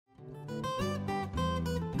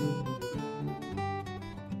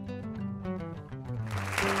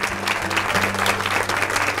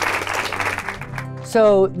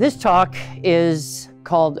So this talk is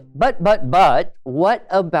called But, What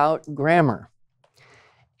About Grammar?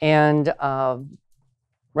 And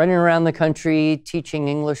running around the country, teaching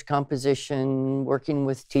English composition, working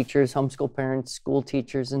with teachers, homeschool parents, school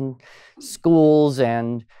teachers in schools,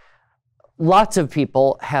 and lots of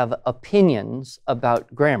people have opinions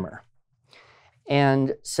about grammar.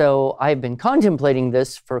 And so I've been contemplating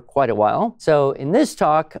this for quite a while. So in this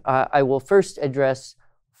talk, I will first address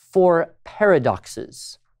 4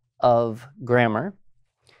 paradoxes of grammar,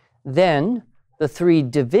 then the 3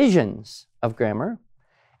 divisions of grammar,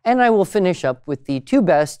 and I will finish up with the 2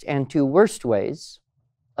 best and 2 worst ways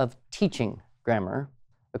of teaching grammar,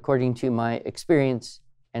 according to my experience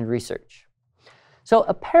and research. So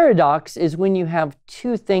a paradox is when you have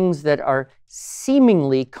 2 things that are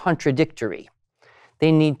seemingly contradictory.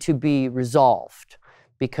 They need to be resolved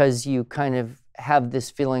because you kind of have this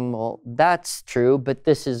feeling, well, that's true, but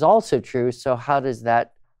this is also true, so how does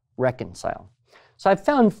that reconcile? So I've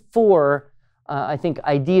found 4, I think,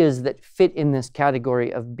 ideas that fit in this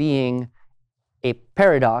category of being a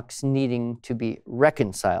paradox needing to be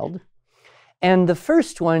reconciled. And the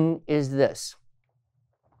first one is this: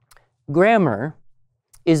 grammar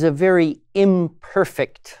is a very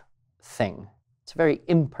imperfect thing. It's a very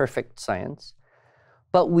imperfect science,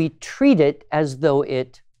 but we treat it as though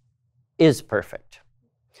it is perfect.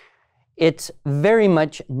 It's very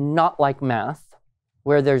much not like math,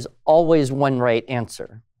 where there's always one right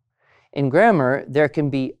answer. In grammar, there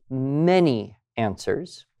can be many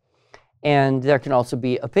answers, and there can also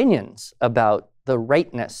be opinions about the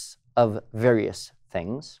rightness of various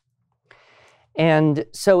things. And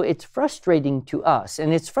so it's frustrating to us,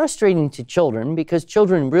 and it's frustrating to children, because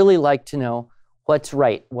children really like to know what's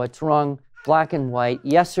right, what's wrong, black and white,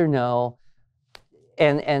 yes or no.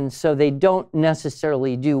 And so they don't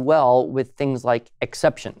necessarily do well with things like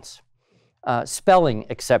exceptions. Spelling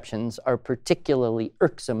exceptions are particularly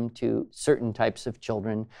irksome to certain types of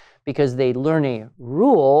children because they learn a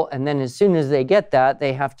rule, and then as soon as they get that,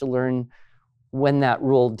 they have to learn when that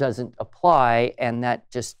rule doesn't apply, and that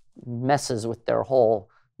just messes with their whole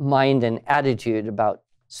mind and attitude about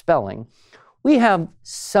spelling. We have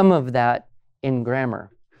some of that in grammar.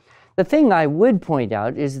 The thing I would point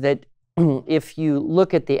out is that if you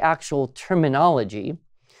look at the actual terminology,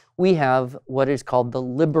 we have what is called the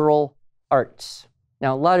liberal arts.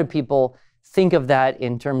 Now, a lot of people think of that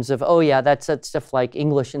in terms of, oh yeah, that's that stuff like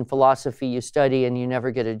English and philosophy you study and you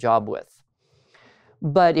never get a job with.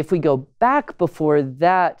 But if we go back before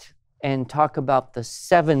that and talk about the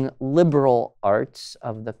 7 liberal arts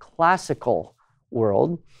of the classical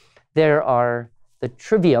world, there are the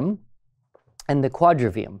trivium and the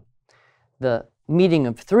quadrivium, the meeting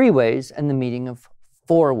of 3 ways and the meeting of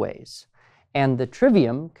 4 ways. And the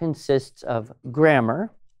trivium consists of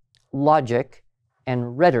grammar, logic,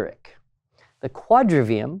 and rhetoric. The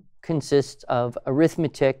quadrivium consists of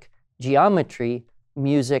arithmetic, geometry,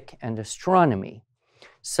 music, and astronomy.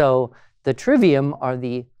 So the trivium are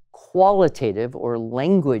the qualitative or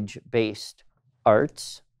language-based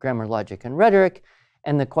arts, grammar, logic, and rhetoric,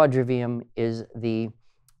 and the quadrivium is the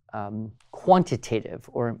quantitative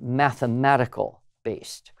or mathematical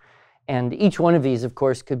based. And each one of these, of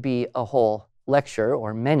course, could be a whole lecture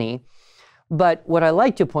or many. But what I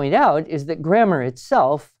like to point out is that grammar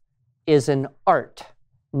itself is an art,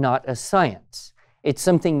 not a science. It's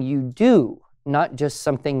something you do, not just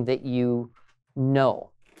something that you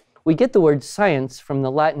know. We get the word science from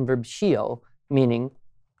the Latin verb scio, meaning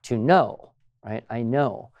to know, right? I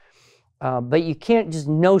know. But you can't just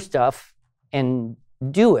know stuff and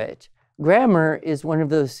do it. Grammar is one of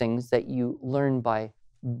those things that you learn by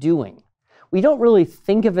doing. We don't really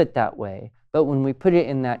think of it that way, but when we put it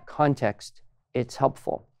in that context, it's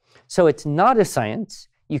helpful. So it's not a science.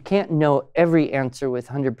 You can't know every answer with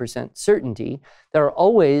 100% certainty. There are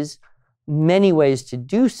always many ways to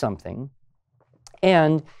do something,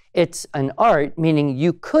 and it's an art, meaning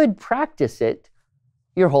you could practice it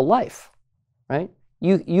your whole life, right?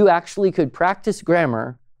 You actually could practice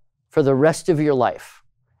grammar for the rest of your life.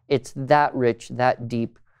 It's that rich, that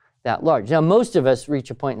deep, that large. Now, most of us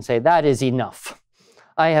reach a point and say, that is enough.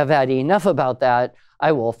 I have had enough about that.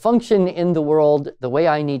 I will function in the world the way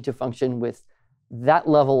I need to function with that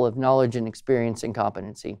level of knowledge and experience and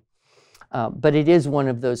competency. But it is one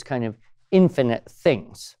of those kind of infinite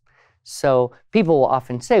things. So people will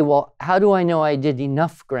often say, well, how do I know I did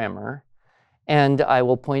enough grammar? And I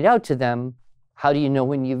will point out to them, how do you know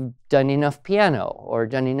when you've done enough piano or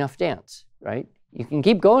done enough dance, right? You can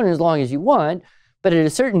keep going as long as you want, but at a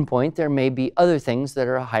certain point, there may be other things that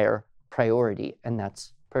are a higher priority, and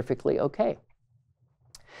that's perfectly okay.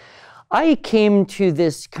 I came to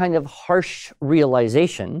this kind of harsh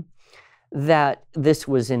realization that this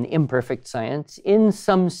was an imperfect science in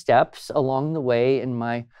some steps along the way in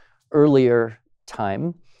my earlier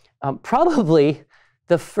time. Probably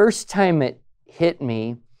the first time it hit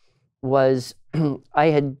me was I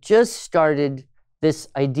had just started this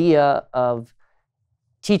idea of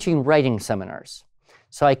teaching writing seminars.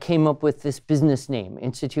 So I came up with this business name,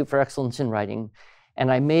 Institute for Excellence in Writing,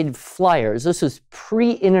 and I made flyers. This was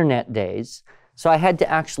pre-internet days, so I had to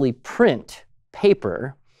actually print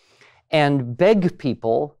paper and beg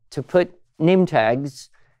people to put name tags,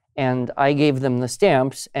 and I gave them the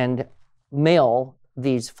stamps and mail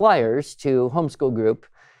these flyers to homeschool group,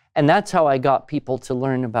 and that's how I got people to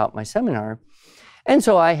learn about my seminar. And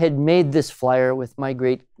so I had made this flyer with my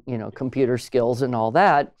great, computer skills and all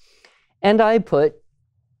that, and I put,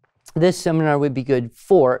 this seminar would be good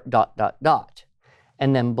for ...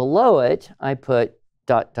 And then below it, I put ...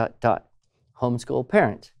 homeschool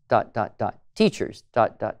parents, ... teachers, ...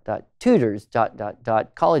 tutors, ...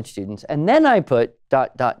 college students. And then I put ...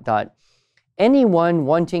 anyone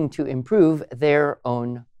wanting to improve their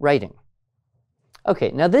own writing.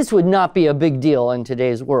 Okay, now this would not be a big deal in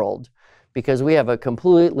today's world because we have a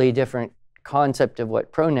completely different concept of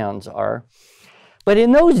what pronouns are. But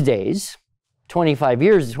in those days,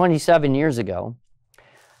 27 years ago,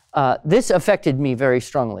 this affected me very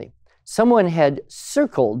strongly. Someone had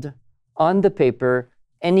circled on the paper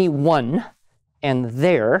anyone and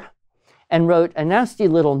there and wrote a nasty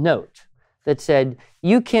little note that said,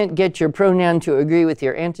 you can't get your pronoun to agree with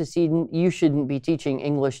your antecedent, you shouldn't be teaching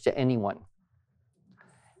English to anyone.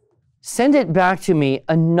 Send it back to me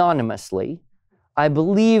anonymously. I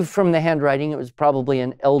believe from the handwriting it was probably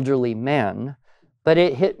an elderly man, but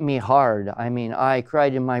it hit me hard. I mean, I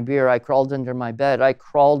cried in my beer, I crawled under my bed, I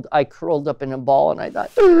curled up in a ball, and I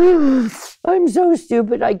thought, I'm so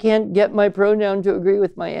stupid, I can't get my pronoun to agree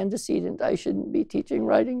with my antecedent. I shouldn't be teaching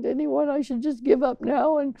writing to anyone. I should just give up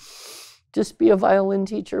now and just be a violin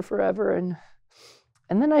teacher forever. And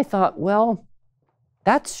then I thought, well,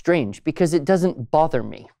 that's strange because it doesn't bother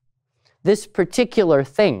me. This particular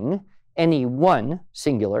thing, anyone,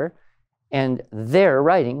 singular, and their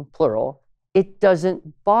writing, plural, it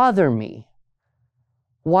doesn't bother me.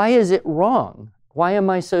 Why is it wrong? Why am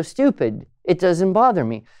I so stupid? It doesn't bother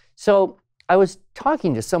me. So I was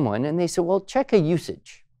talking to someone and they said, well, check a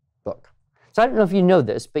usage book. So I don't know if you know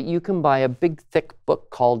this, but you can buy a big, thick book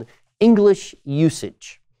called English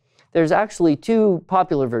Usage. There's actually two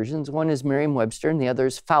popular versions. One is Merriam-Webster and the other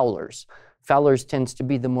is Fowler's. Fowler's tends to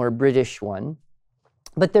be the more British one.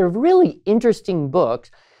 But they're really interesting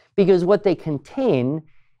books because what they contain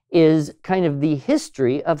is kind of the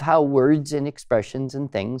history of how words and expressions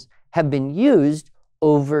and things have been used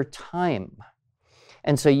over time.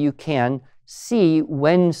 And so you can see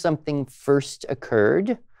when something first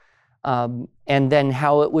occurred, and then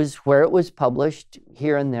how it was, where it was published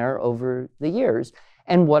here and there over the years.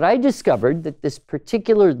 And what I discovered that this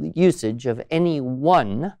particular usage of any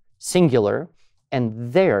one, singular,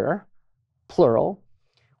 and their, plural,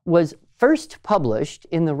 was first published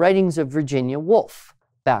in the writings of Virginia Woolf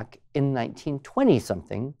back in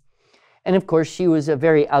 1920-something. And of course, she was a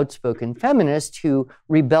very outspoken feminist who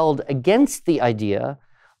rebelled against the idea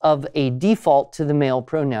of a default to the male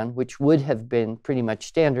pronoun, which would have been pretty much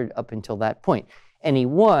standard up until that point.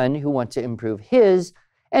 Anyone who wants to improve his,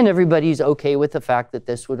 and everybody's okay with the fact that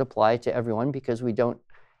this would apply to everyone because we don't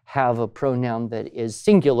have a pronoun that is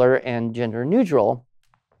singular and gender neutral.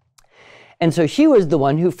 And so she was the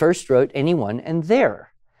one who first wrote anyone and their.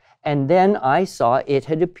 And then I saw it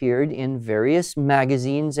had appeared in various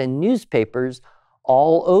magazines and newspapers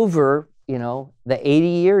all over, the 80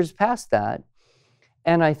 years past that.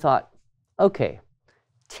 And I thought, okay,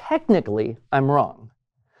 technically I'm wrong,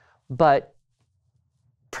 but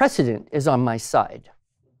precedent is on my side.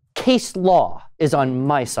 Case law is on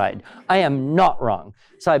my side. I am not wrong.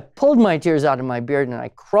 So I pulled my tears out of my beard and I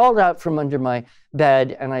crawled out from under my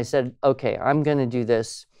bed and I said, okay, I'm going to do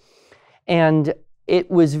this. And it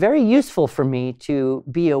was very useful for me to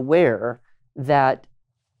be aware that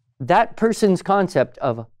that person's concept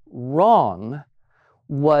of wrong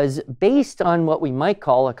was based on what we might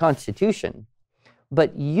call a constitution.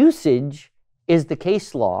 But usage is the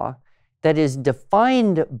case law that is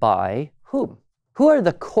defined by whom? Who are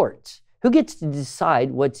the courts? Who gets to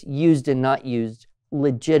decide what's used and not used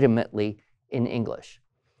legitimately in English?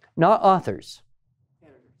 Not authors.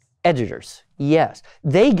 Editors, yes.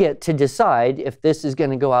 They get to decide if this is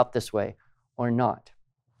going to go out this way or not.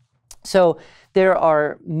 So there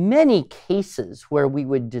are many cases where we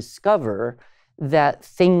would discover that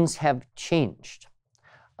things have changed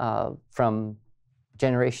from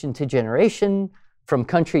generation to generation, from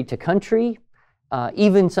country to country,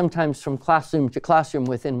 even sometimes from classroom to classroom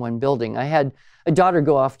within one building. I had a daughter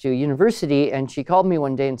go off to university, and she called me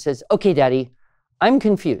one day and says, "Okay, Daddy, I'm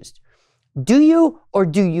confused. Do you or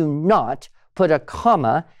do you not put a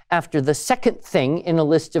comma after the second thing in a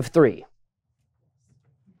list of 3?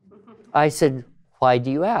 I said, "Why do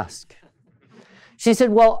you ask?" She said,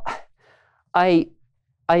 "Well, I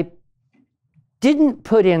didn't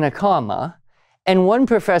put in a comma, and one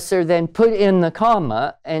professor then put in the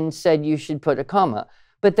comma and said you should put a comma.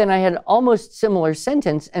 But then I had an almost similar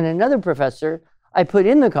sentence, and another professor, I put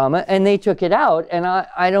in the comma, and they took it out, and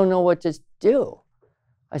I don't know what to do."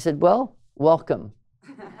 I said, "Well, welcome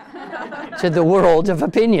to the world of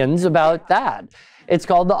opinions about that." It's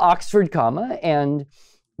called the Oxford comma, and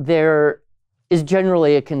there is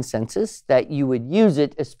generally a consensus that you would use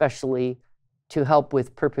it especially to help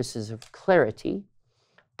with purposes of clarity.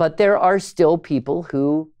 But there are still people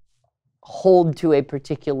who hold to a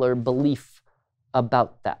particular belief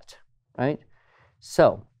about that, right?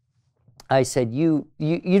 So I said, you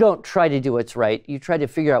don't try to do what's right. You try to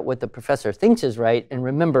figure out what the professor thinks is right and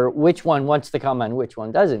remember which one wants the comma and which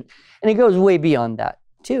one doesn't. And it goes way beyond that,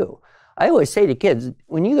 too. I always say to kids,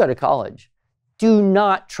 when you go to college, do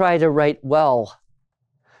not try to write well.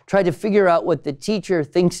 Try to figure out what the teacher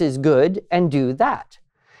thinks is good and do that.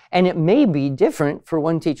 And it may be different for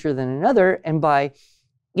one teacher than another, and by,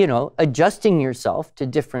 adjusting yourself to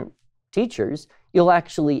different teachers, you'll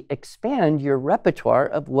actually expand your repertoire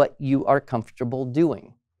of what you are comfortable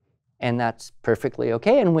doing. And that's perfectly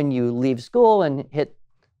okay. And when you leave school and hit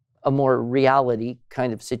a more reality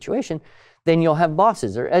kind of situation, then you'll have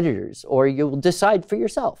bosses or editors, or you'll decide for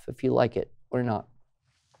yourself if you like it or not.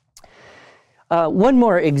 One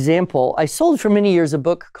more example. I sold for many years a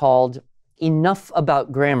book called Enough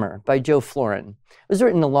About Grammar by Joe Florin. It was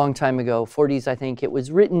written a long time ago, 40s, I think. It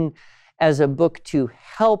was written as a book to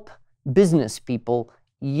help business people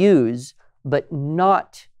use, but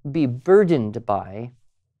not be burdened by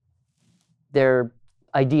their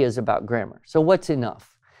ideas about grammar. So what's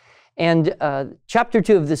enough? And chapter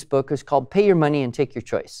 2 of this book is called Pay Your Money and Take Your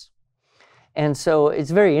Choice. And so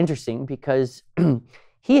it's very interesting because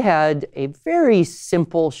he had a very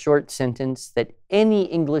simple, short sentence that any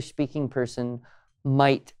English-speaking person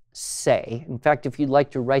might say. In fact, if you'd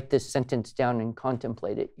like to write this sentence down and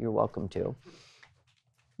contemplate it, you're welcome to.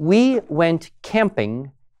 We went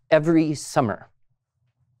camping every summer.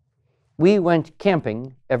 We went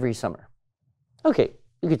camping every summer. Okay,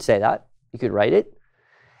 you could say that. You could write it.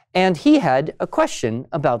 And he had a question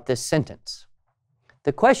about this sentence.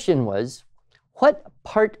 The question was, what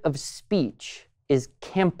part of speech is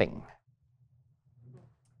camping?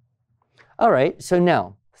 All right, so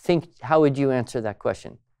now think, how would you answer that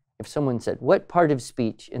question? If someone said, what part of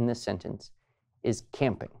speech in this sentence is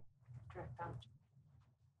camping?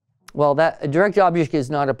 Well, a direct object is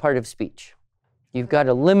not a part of speech. You've got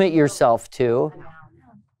to limit yourself to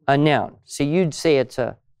a noun. So you'd say it's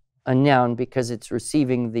a noun because it's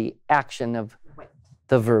receiving the action of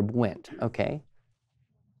the verb went, okay?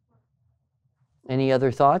 Any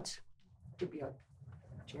other thoughts? Could be a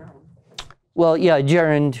gerund. Well, yeah,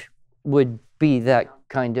 gerund would be that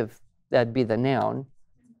kind of, that'd be the noun.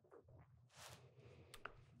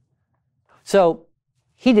 So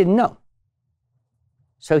he didn't know.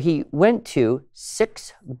 So he went to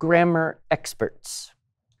 6 grammar experts.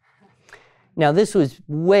 Now, this was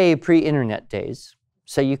way pre-internet days,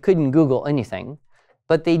 so you couldn't Google anything,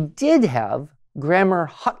 but they did have grammar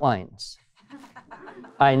hotlines.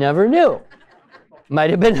 I never knew.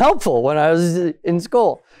 Might have been helpful when I was in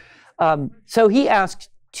school. So he asked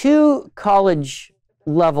 2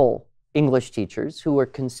 college-level English teachers who were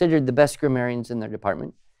considered the best grammarians in their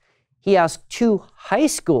department. He asked 2 high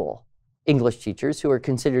school English teachers who were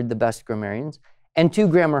considered the best grammarians and 2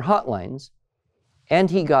 grammar hotlines, and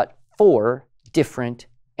he got 4 different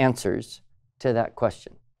answers to that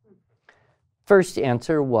question. First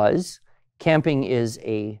answer was, camping is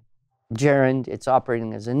a gerund. It's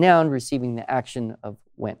operating as a noun, receiving the action of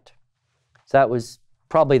went. So that was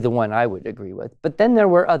probably the one I would agree with. But then there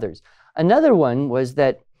were others. Another one was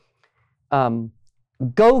that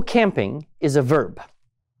go camping is a verb,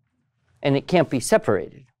 and it can't be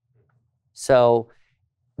separated. So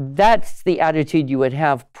that's the attitude you would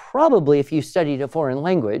have probably if you studied a foreign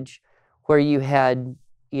language where you had,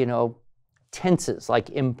 tenses like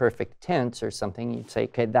imperfect tense or something. You'd say,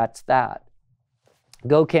 okay, that's that.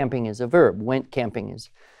 Go camping is a verb. Went camping is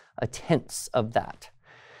a tense of that.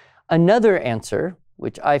 Another answer,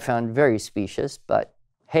 which I found very specious, but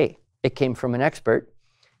hey, it came from an expert.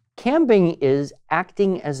 Camping is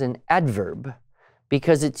acting as an adverb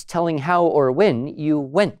because it's telling how or when you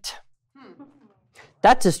went.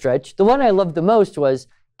 That's a stretch. The one I loved the most was,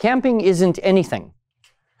 camping isn't anything.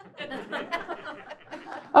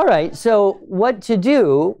 All right, so what to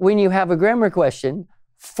do when you have a grammar question?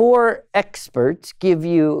 4 experts give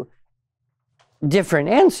you different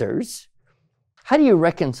answers. How do you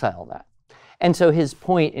reconcile that? And so his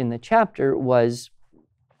point in the chapter was,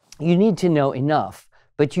 you need to know enough,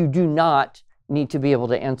 but you do not need to be able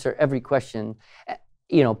to answer every question,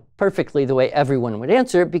 perfectly the way everyone would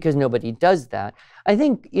answer it, because nobody does that. I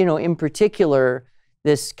think, in particular,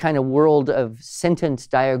 this kind of world of sentence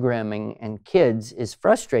diagramming and kids is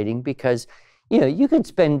frustrating because, you could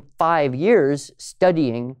spend 5 years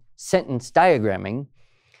studying sentence diagramming,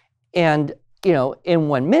 and, in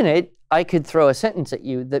 1 minute, I could throw a sentence at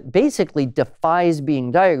you that basically defies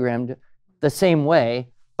being diagrammed the same way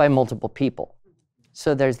by multiple people.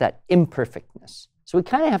 So there's that imperfectness. So we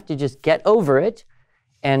kind of have to just get over it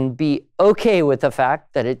and be okay with the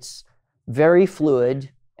fact that it's very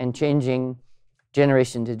fluid and changing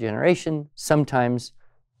generation to generation, sometimes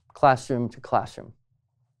classroom to classroom.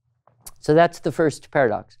 So that's the first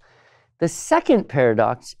paradox. The second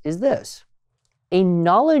paradox is this: a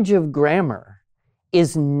knowledge of grammar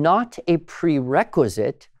is not a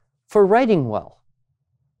prerequisite for writing well.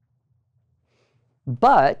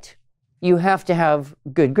 But you have to have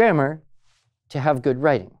good grammar to have good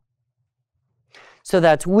writing. So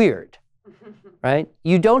that's weird, right?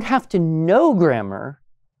 You don't have to know grammar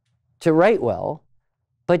to write well,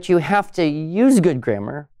 but you have to use good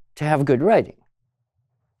grammar to have good writing.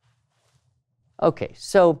 Okay,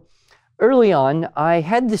 so early on, I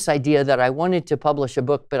had this idea that I wanted to publish a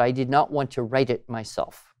book, but I did not want to write it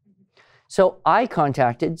myself. So I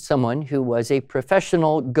contacted someone who was a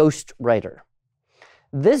professional ghost writer.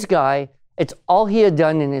 This guy, it's all he had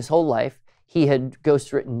done in his whole life. He had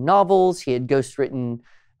ghostwritten novels, he had ghostwritten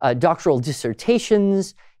doctoral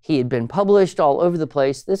dissertations, he had been published all over the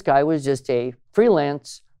place. This guy was just a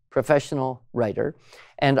freelance professional writer,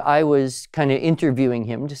 and I was kind of interviewing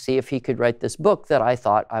him to see if he could write this book that I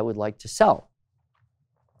thought I would like to sell.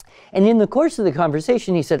 And in the course of the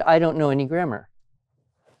conversation, he said, "I don't know any grammar."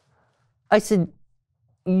 I said,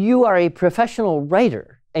 "You are a professional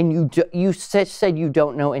writer, and you said you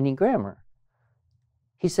don't know any grammar."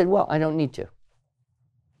 He said, "Well, I don't need to."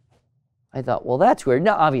 I thought, well, that's weird.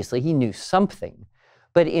 Now, obviously, he knew something,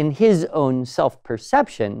 but in his own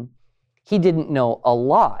self-perception, he didn't know a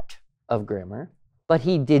lot of grammar, but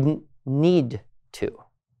he didn't need to.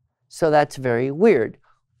 So that's very weird.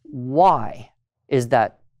 Why is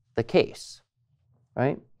that the case,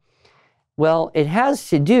 right? Well, it has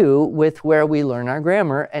to do with where we learn our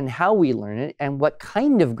grammar and how we learn it and what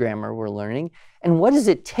kind of grammar we're learning and what does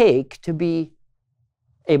it take to be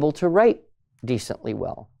able to write decently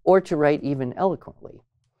well or to write even eloquently.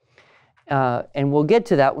 And we'll get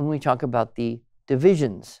to that when we talk about the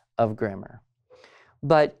divisions of grammar.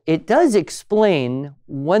 But it does explain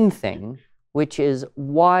one thing, which is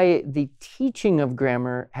why the teaching of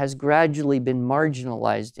grammar has gradually been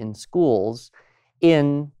marginalized in schools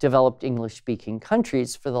in developed English-speaking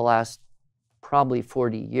countries for the last probably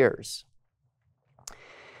 40 years.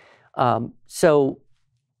 So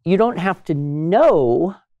you don't have to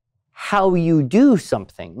know how you do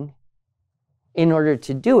something in order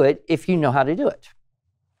to do it if you know how to do it.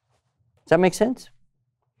 Does that make sense?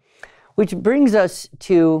 Which brings us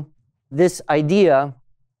to this idea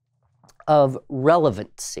of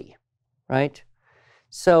relevancy, right?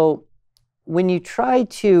 So when you try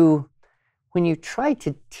to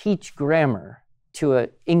teach grammar to an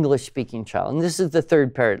English-speaking child, and this is the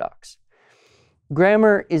third paradox,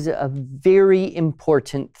 grammar is a very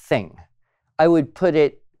important thing. I would put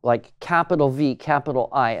it like capital V, capital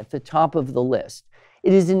I at the top of the list.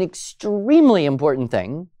 It is an extremely important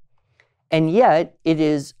thing, and yet it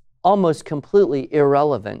is almost completely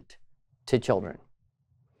irrelevant to children.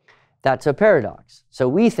 That's a paradox. So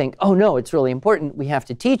we think, oh no, it's really important, we have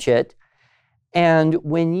to teach it. And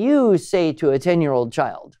when you say to a 10-year-old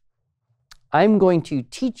child, I'm going to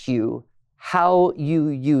teach you how you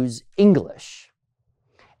use English,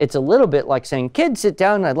 it's a little bit like saying, kid, sit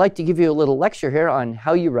down, I'd like to give you a little lecture here on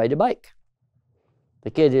how you ride a bike. The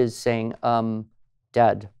kid is saying,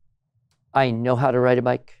 Dad, I know how to ride a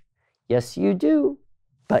bike. Yes, you do,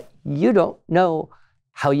 but you don't know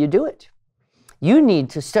how you do it. You need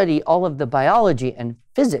to study all of the biology and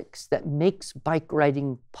physics that makes bike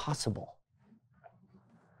riding possible.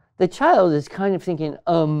 The child is kind of thinking,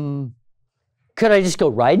 could I just go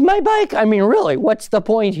ride my bike? I mean, really, what's the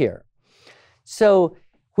point here? So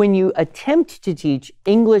when you attempt to teach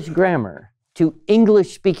English grammar to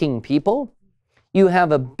English-speaking people, you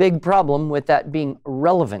have a big problem with that being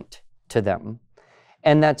relevant to them.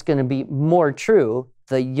 And that's going to be more true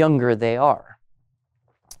the younger they are.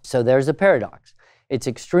 So there's a paradox. It's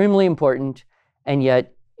extremely important, and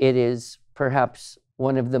yet it is perhaps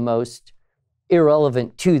one of the most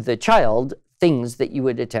irrelevant to the child things that you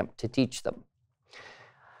would attempt to teach them.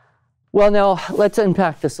 Well, now let's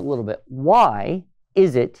unpack this a little bit. Why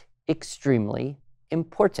is it extremely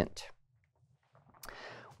important?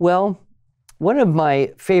 Well, one of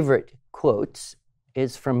my favorite quotes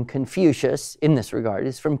is from Confucius, in this regard,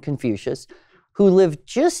 is from Confucius, who lived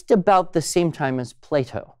just about the same time as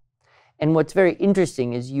Plato. And what's very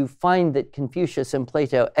interesting is you find that Confucius and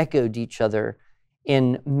Plato echoed each other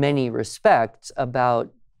in many respects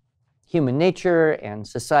about human nature and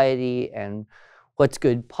society and what's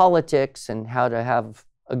good politics and how to have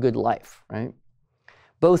a good life, right?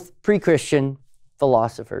 Both pre-Christian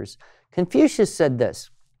philosophers. Confucius said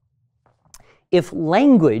this: if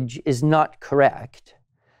language is not correct,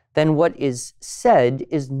 then what is said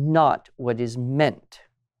is not what is meant.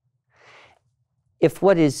 If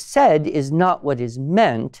what is said is not what is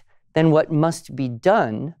meant, then what must be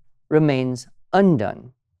done remains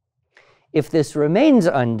undone. If this remains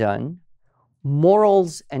undone,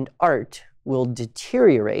 morals and art will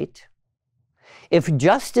deteriorate. If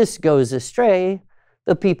justice goes astray,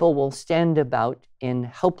 the people will stand about in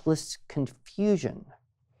helpless confusion.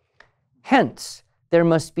 Hence, there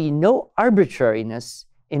must be no arbitrariness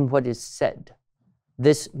in what is said.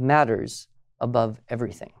 This matters above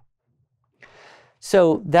everything.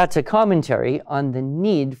 So that's a commentary on the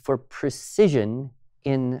need for precision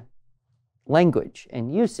in language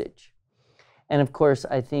and usage. And of course,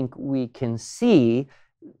 I think we can see,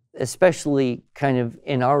 especially kind of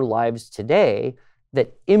in our lives today,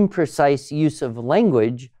 that imprecise use of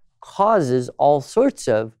language causes all sorts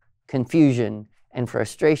of confusion and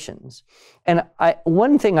frustrations. And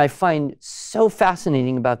one thing I find so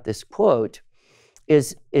fascinating about this quote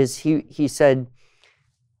is he said,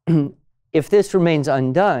 if this remains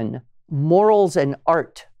undone, morals and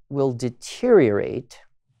art will deteriorate.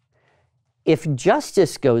 If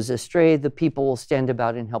justice goes astray, the people will stand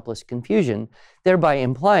about in helpless confusion, thereby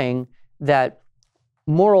implying that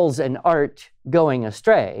morals and art going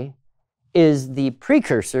astray is the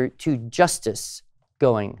precursor to justice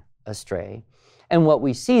going astray. And what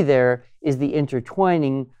we see there is the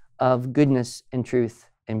intertwining of goodness and truth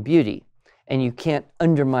and beauty. And you can't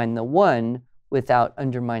undermine the one without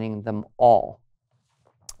undermining them all.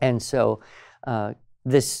 And so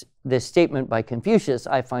this statement by Confucius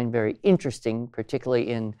I find very interesting, particularly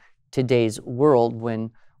in today's world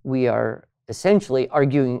when we are essentially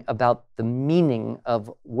arguing about the meaning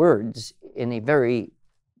of words in a very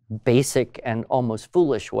basic and almost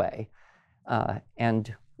foolish way.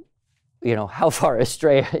 And you know, how far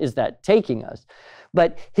astray is that taking us?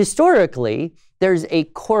 But historically, there's a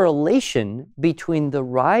correlation between the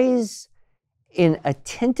rise in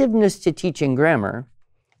attentiveness to teaching grammar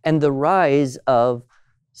and the rise of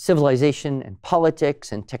civilization and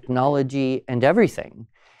politics and technology and everything,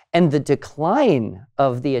 and the decline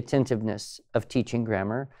of the attentiveness of teaching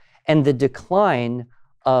grammar and the decline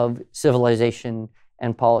of civilization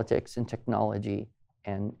and politics and technology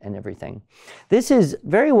and everything. This is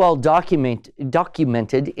very well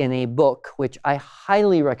documented in a book which I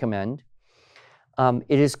highly recommend.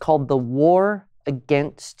 It is called The War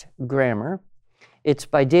Against Grammar. It's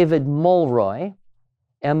by David Mulroy,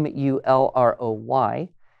 M-U-L-R-O-Y.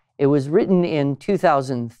 It was written in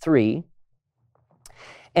 2003,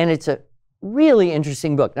 and it's a really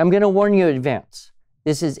interesting book. I'm going to warn you in advance.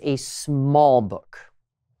 This is a small book.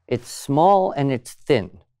 It's small and it's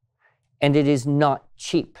thin, and it is not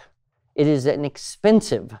cheap. It is an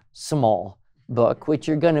expensive small book, which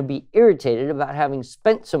you're going to be irritated about having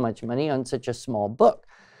spent so much money on such a small book.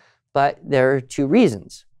 But there are two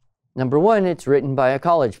reasons. Number one, it's written by a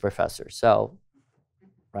college professor, so,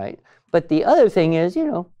 right? But the other thing is, you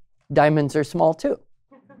know, diamonds are small too.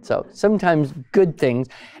 So sometimes good things.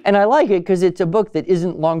 And I like it because it's a book that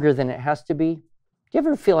isn't longer than it has to be. Do you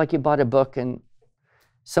ever feel like you bought a book and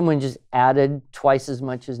someone just added twice as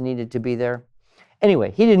much as needed to be there?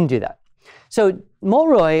 Anyway, he didn't do that. So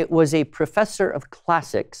Mulroy was a professor of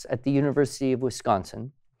classics at the University of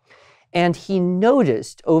Wisconsin, and he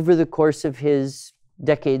noticed over the course of his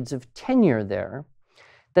decades of tenure there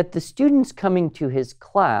that the students coming to his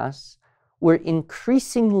class were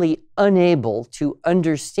increasingly unable to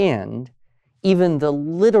understand even the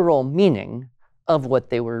literal meaning of what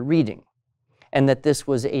they were reading, and that this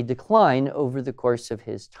was a decline over the course of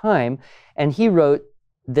his time. And he wrote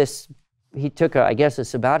this, he took, I guess, a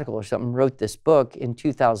sabbatical or something, wrote this book in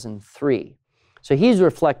 2003. So he's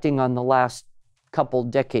reflecting on the last couple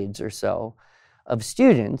decades or so of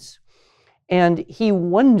students, and he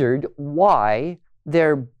wondered why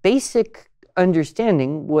their basic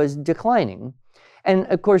understanding was declining. And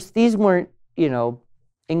of course, these weren't,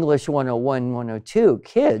 English 101, 102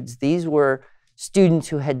 kids. These were students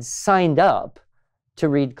who had signed up to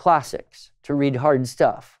read classics, to read hard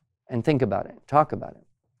stuff, and think about it, talk about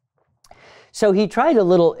it. So he tried a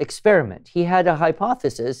little experiment. He had a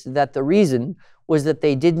hypothesis that the reason was that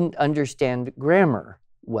they didn't understand grammar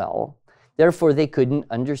well. Therefore, they couldn't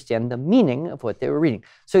understand the meaning of what they were reading.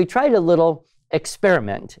 So he tried a little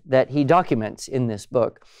experiment that he documents in this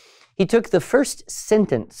book. He took the first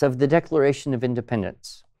sentence of the Declaration of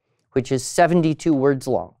Independence, which is 72 words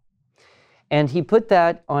long, and he put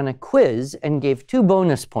that on a quiz and gave 2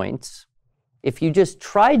 bonus points. If you just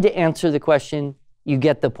tried to answer the question, you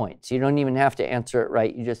get the points. You don't even have to answer it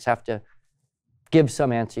right. You just have to give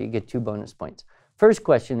some answer. You get 2 bonus points. First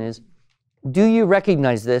question is, do you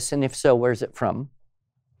recognize this? And if so, where's it from?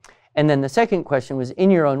 And then the second question was, in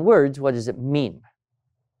your own words, what does it mean?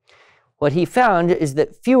 What he found is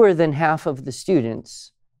that fewer than half of the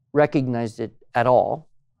students recognized it at all,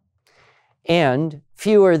 and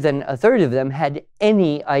fewer than a third of them had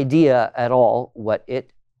any idea at all what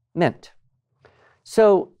it meant.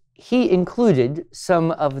 So he included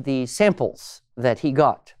some of the samples that he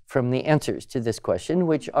got from the answers to this question,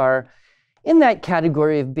 which are in that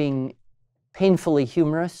category of being painfully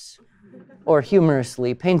humorous or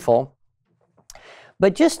humorously painful.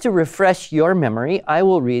 But just to refresh your memory, I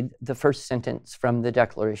will read the first sentence from the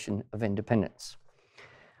Declaration of Independence.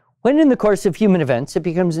 When in the course of human events it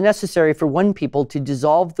becomes necessary for one people to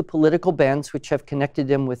dissolve the political bands which have connected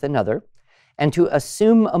them with another, and to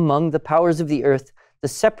assume among the powers of the earth the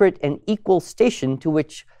separate and equal station to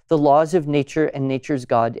which the laws of nature and nature's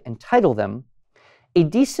God entitle them, a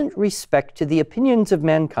decent respect to the opinions of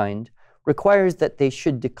mankind requires that they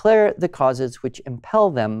should declare the causes which impel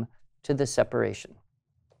them to the separation.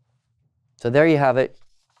 So there you have it,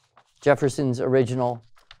 Jefferson's original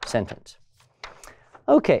sentence.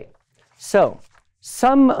 Okay, so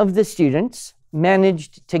some of the students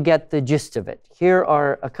managed to get the gist of it. Here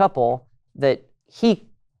are a couple that he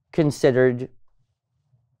considered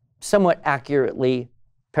somewhat accurately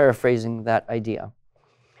paraphrasing that idea.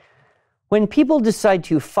 When people decide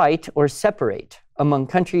to fight or separate among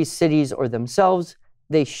countries, cities, or themselves,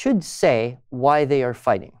 they should say why they are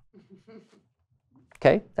fighting.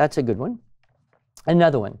 Okay, that's a good one.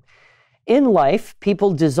 Another one. In life,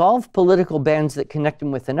 people dissolve political bands that connect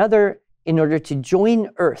them with another in order to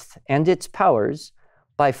join Earth and its powers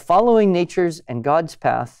by following nature's and God's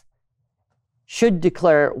path, should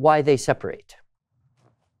declare why they separate.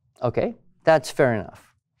 Okay, that's fair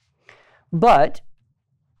enough. But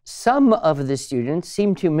some of the students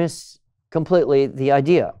seem to miss completely the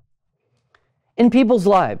idea. In people's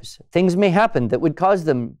lives, things may happen that would cause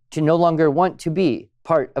them to no longer want to be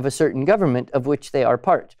part of a certain government of which they are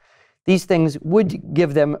part. These things would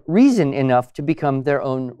give them reason enough to become their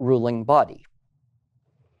own ruling body.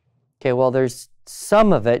 Okay, well, there's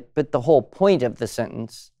some of it, but the whole point of the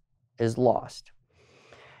sentence is lost.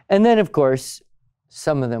 And then, of course,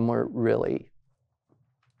 some of them were really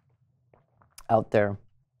out there.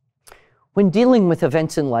 When dealing with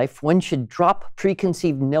events in life, one should drop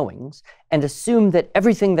preconceived knowings and assume that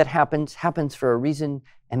everything that happens happens for a reason,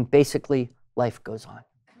 and basically life goes on.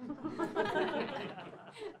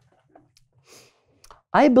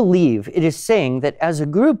 I believe it is saying that as a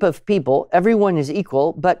group of people, everyone is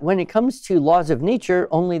equal, but when it comes to laws of nature,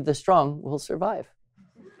 only the strong will survive.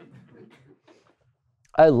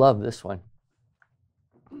 I love this one.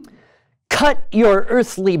 Cut your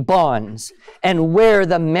earthly bonds and wear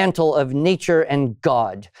the mantle of nature and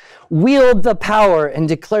God. Wield the power and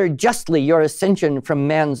declare justly your ascension from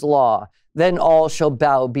man's law. Then all shall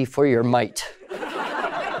bow before your might.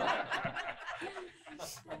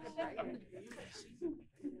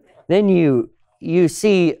 Then you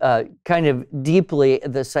see kind of deeply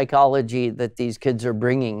the psychology that these kids are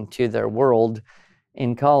bringing to their world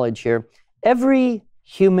in college here. Every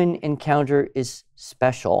human encounter is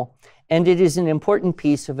special, and it is an important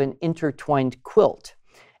piece of an intertwined quilt.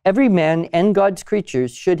 Every man and God's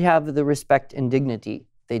creatures should have the respect and dignity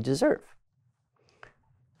they deserve.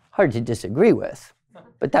 Hard to disagree with,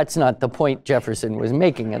 but that's not the point Jefferson was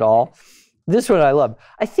making at all. This one I love.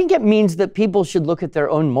 I think it means that people should look at their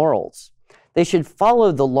own morals. They should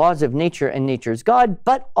follow the laws of nature and nature's God,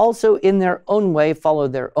 but also in their own way follow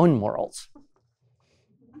their own morals.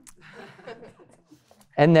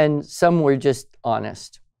 And then some were just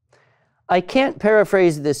honest. I can't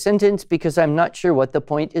paraphrase this sentence because I'm not sure what the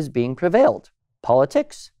point is being prevailed.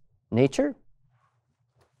 Politics? Nature?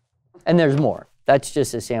 And there's more. That's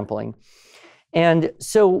just a sampling. And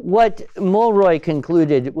so what Mulroy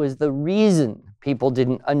concluded was the reason people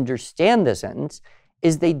didn't understand the sentence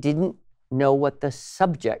is they didn't know what the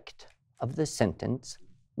subject of the sentence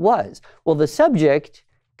was. Well, the subject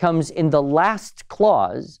comes in the last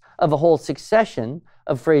clause of a whole succession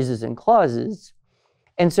of phrases and clauses.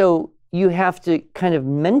 And so you have to kind of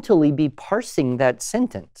mentally be parsing that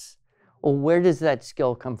sentence. Well, where does that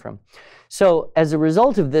skill come from? So as a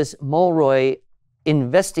result of this, Mulroy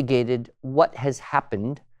investigated what has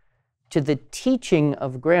happened to the teaching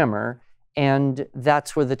of grammar, and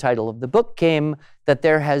that's where the title of the book came, that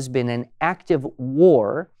there has been an active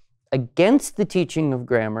war against the teaching of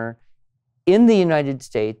grammar in the United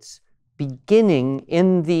States beginning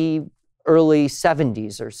in the early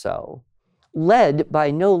 70s or so, led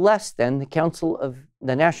by no less than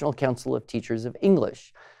the National Council of Teachers of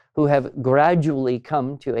English, who have gradually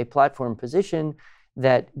come to a platform position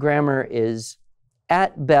that grammar is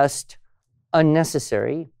at best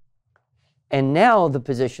unnecessary. And now the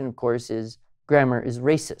position, of course, is grammar is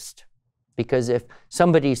racist. Because if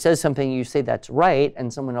somebody says something, you say that's right,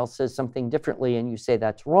 and someone else says something differently and you say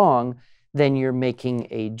that's wrong, then you're making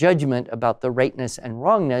a judgment about the rightness and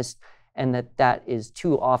wrongness, and that is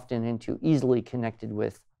too often and too easily connected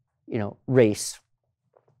with, race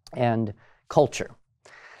and culture.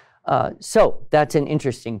 So that's an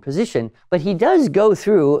interesting position, but he does go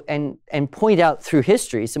through and point out through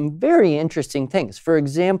history some very interesting things. For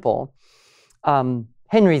example,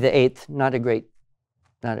 Henry VIII, not a great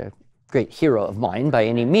hero of mine by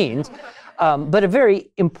any means, but a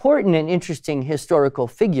very important and interesting historical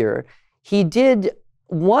figure. He did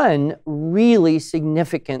one really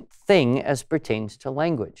significant thing as pertains to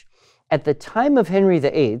language. At the time of Henry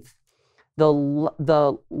VIII,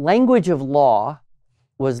 the language of law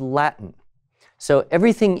was Latin. So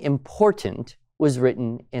everything important was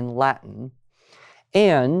written in Latin.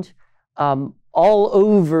 And all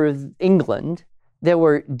over England, there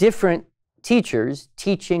were different teachers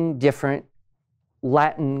teaching different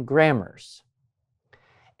Latin grammars.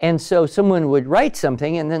 And so someone would write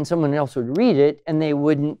something and then someone else would read it and they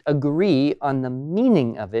wouldn't agree on the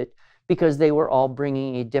meaning of it because they were all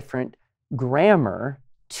bringing a different grammar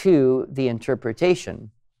to the interpretation.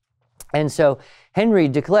 And so Henry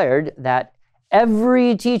declared that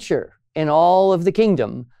every teacher in all of the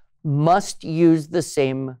kingdom must use the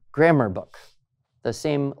same grammar book, the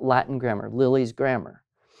same Latin grammar, Lilly's grammar.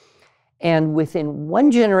 And within one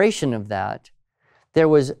generation of that, there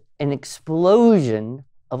was an explosion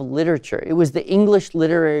of literature. It was the English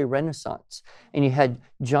literary Renaissance. And you had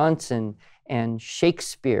Johnson and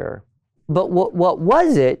Shakespeare. But what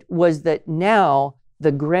was it was that now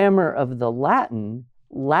the grammar of the Latin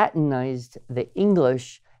Latinized the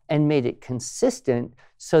English and made it consistent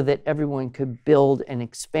so that everyone could build and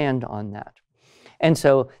expand on that. And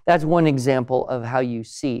so that's one example of how you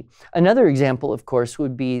see. Another example, of course,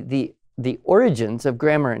 would be the origins of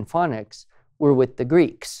grammar and phonics were with the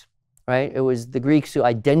Greeks, right? It was the Greeks who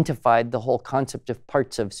identified the whole concept of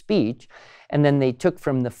parts of speech, and then they took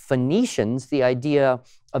from the Phoenicians the idea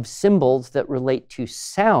of symbols that relate to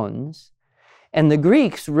sounds. And the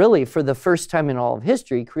Greeks really, for the first time in all of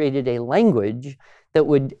history, created a language that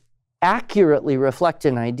would accurately reflect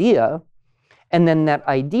an idea, and then that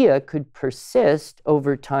idea could persist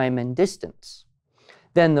over time and distance.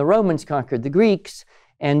 Then the Romans conquered the Greeks,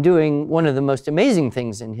 and doing one of the most amazing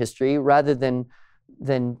things in history, rather than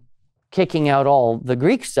kicking out all the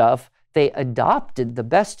Greek stuff, they adopted the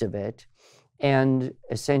best of it and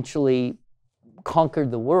essentially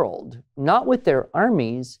conquered the world, not with their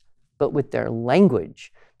armies, but with their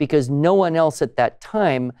language, because no one else at that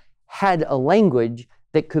time had a language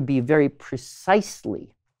that could be very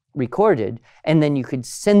precisely recorded, and then you could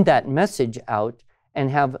send that message out and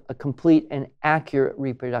have a complete and accurate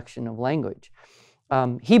reproduction of language.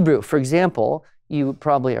 Hebrew, for example, you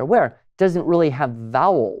probably are aware, doesn't really have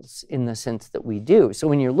vowels in the sense that we do. So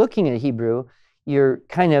when you're looking at Hebrew, you're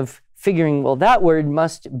kind of figuring, well, that word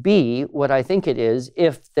must be what I think it is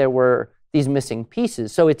if there were these missing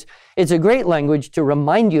pieces. So it's a great language to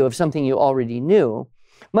remind you of something you already knew,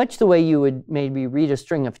 much the way you would maybe read a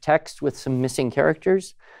string of text with some missing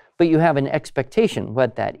characters, but you have an expectation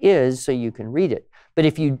what that is so you can read it. But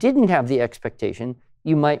if you didn't have the expectation,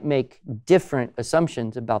 you might make different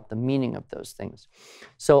assumptions about the meaning of those things.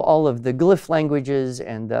 So all of the glyph languages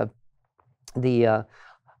and the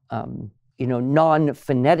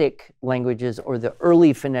non-phonetic languages or the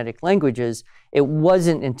early phonetic languages, it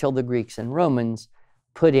wasn't until the Greeks and Romans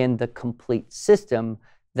put in the complete system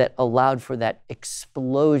that allowed for that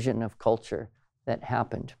explosion of culture that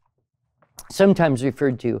happened, sometimes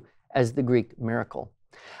referred to as the Greek miracle.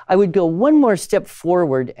 I would go one more step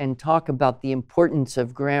forward and talk about the importance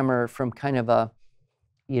of grammar from kind of a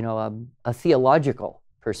theological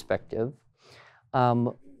perspective.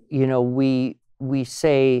 We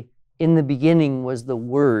say, in the beginning was the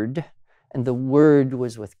Word, and the Word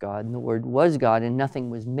was with God, and the Word was God, and nothing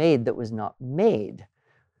was made that was not made.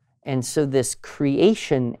 And so this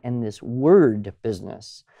creation and this word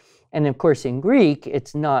business, and of course in Greek,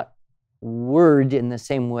 it's not word in the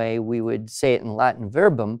same way we would say it in Latin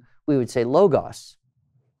verbum, we would say logos,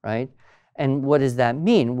 right? And what does that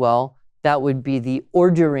mean? Well, that would be the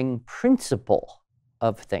ordering principle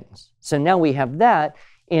of things. So now we have that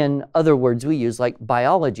in other words we use, like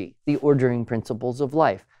biology, the ordering principles of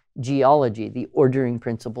life, geology, the ordering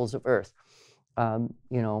principles of earth,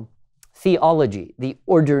 theology, the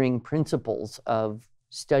ordering principles of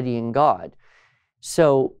studying God.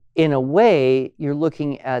 So in a way, you're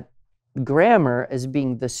looking at grammar as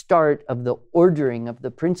being the start of the ordering of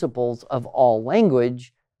the principles of all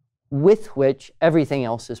language with which everything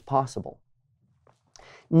else is possible.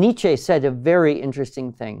 Nietzsche said a very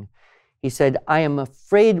interesting thing. He said, "I am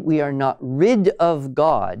afraid we are not rid of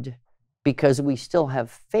God because we still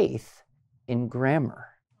have faith in grammar."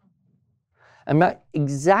 I'm not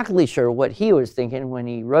exactly sure what he was thinking when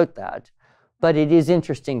he wrote that, but it is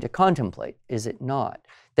interesting to contemplate, is it not?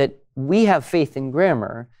 That we have faith in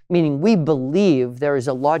grammar, meaning we believe there is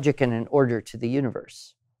a logic and an order to the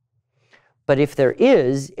universe. But if there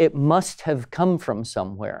is, it must have come from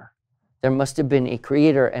somewhere. There must have been a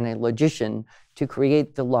creator and a logician to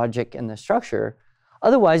create the logic and the structure.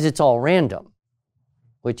 Otherwise, it's all random,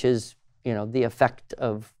 which is, the effect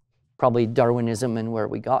of probably Darwinism and where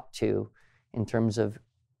we got to in terms of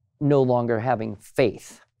no longer having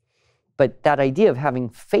faith. But that idea of having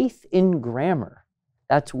faith in grammar,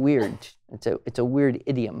 that's weird. It's a weird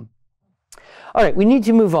idiom. All right, we need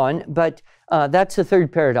to move on, but that's the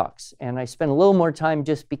third paradox. And I spent a little more time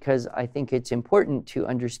just because I think it's important to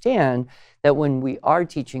understand that when we are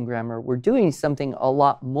teaching grammar, we're doing something a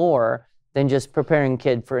lot more than just preparing a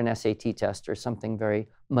kid for an SAT test or something very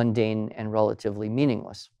mundane and relatively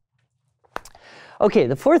meaningless. Okay,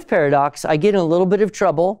 the fourth paradox, I get in a little bit of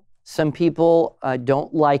trouble. Some people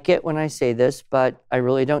don't like it when I say this, but I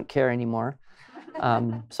really don't care anymore.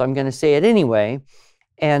 So I'm going to say it anyway.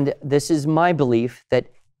 And this is my belief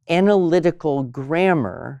that analytical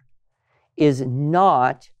grammar is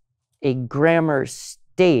not a grammar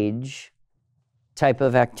stage type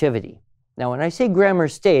of activity. Now, when I say grammar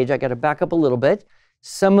stage, I got to back up a little bit.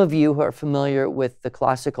 Some of you who are familiar with the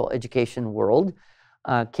classical education world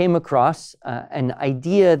came across an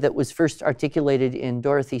idea that was first articulated in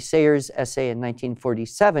Dorothy Sayers' essay in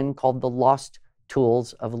 1947 called The Lost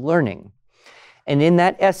Tools of Learning. And in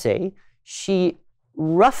that essay, she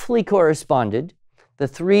roughly corresponded the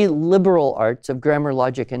three liberal arts of grammar,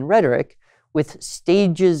 logic, and rhetoric with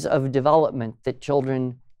stages of development that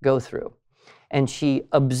children go through. And she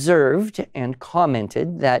observed and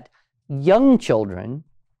commented that young children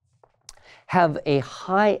have a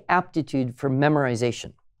high aptitude for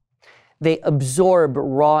memorization. They absorb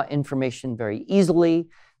raw information very easily.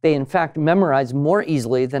 They, in fact, memorize more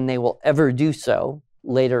easily than they will ever do so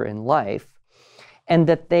later in life. And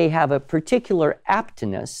that they have a particular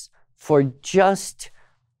aptness for just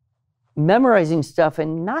memorizing stuff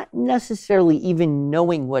and not necessarily even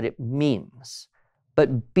knowing what it means,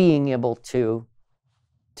 but being able to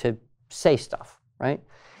say stuff, right?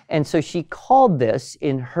 And so she called this,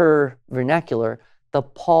 in her vernacular, the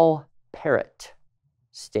Paul Parrot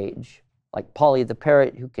stage. Like Polly the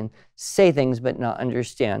parrot who can say things but not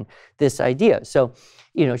understand this idea. So,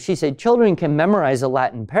 she said children can memorize a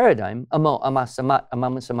Latin paradigm, amo, amas, amat,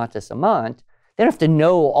 amamus, amatus, amant. They don't have to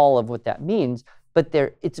know all of what that means, but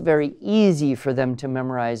it's very easy for them to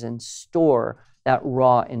memorize and store that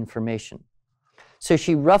raw information. So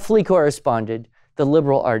she roughly corresponded the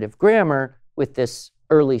liberal art of grammar with this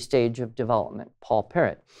early stage of development, Paul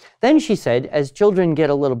Parrot. Then she said, as children get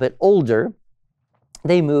a little bit older,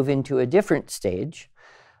 they move into a different stage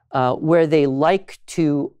where they like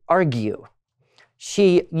to argue.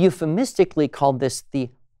 She euphemistically called this the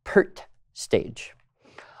pert stage.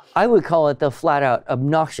 I would call it the flat-out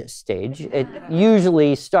obnoxious stage. It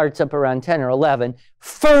usually starts up around 10 or 11,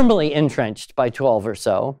 firmly entrenched by 12 or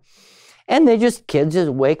so. And kids just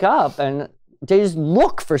wake up and they just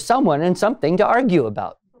look for someone and something to argue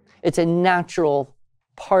about. It's a natural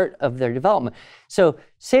part of their development. So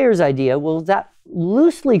Sayers' idea, that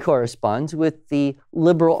loosely corresponds with the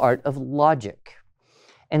liberal art of logic.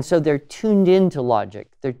 And so they're tuned into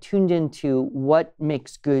logic. They're tuned into what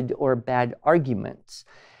makes good or bad arguments.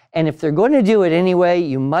 And if they're going to do it anyway,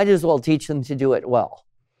 you might as well teach them to do it well.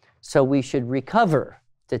 So we should recover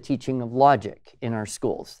the teaching of logic in our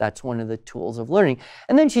schools. That's one of the tools of learning.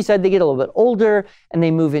 And then she said they get a little bit older and they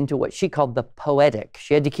move into what she called the poetic.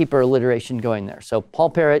 She had to keep her alliteration going there. So Paul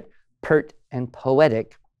Parrot, pert, and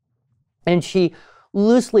poetic. And she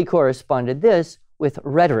loosely corresponded this with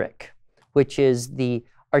rhetoric, which is the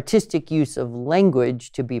artistic use of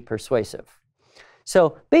language to be persuasive.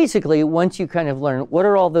 So basically, once you kind of learn what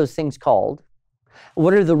are all those things called,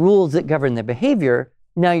 what are the rules that govern the behavior,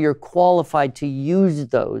 now you're qualified to use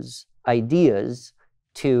those ideas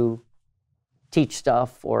to teach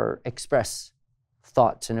stuff or express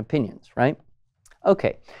thoughts and opinions, right?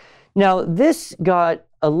 Okay. Now, this got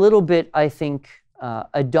a little bit, I think,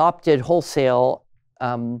 adopted wholesale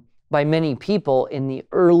by many people in the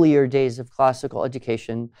earlier days of classical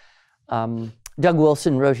education. Doug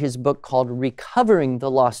Wilson wrote his book called Recovering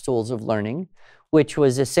the Lost Tools of Learning, which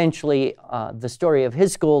was essentially the story of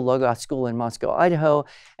his school, Logos School in Moscow, Idaho,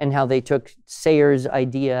 and how they took Sayre's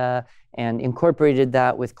idea and incorporated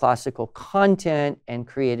that with classical content and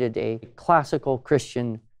created a classical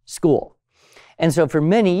Christian school. And so for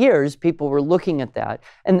many years, people were looking at that,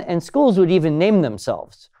 and schools would even name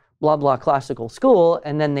themselves, blah, blah, classical school,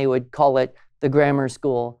 and then they would call it the grammar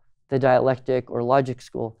school, the dialectic or logic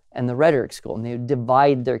school, and the rhetoric school, and they would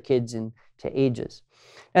divide their kids into ages.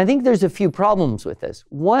 And I think there's a few problems with this.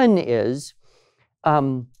 One is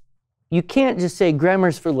you can't just say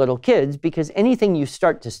grammar's for little kids, because anything you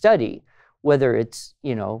start to study, whether it's,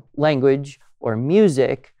 language or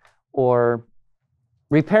music or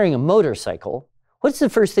repairing a motorcycle, what's the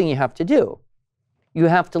first thing you have to do? You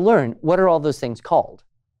have to learn what are all those things called,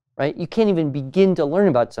 right? You can't even begin to learn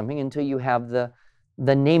about something until you have the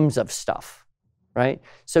names of stuff, right?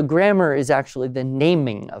 So grammar is actually the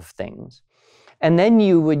naming of things. And then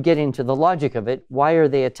you would get into the logic of it. Why are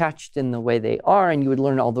they attached in the way they are? And you would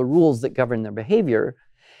learn all the rules that govern their behavior.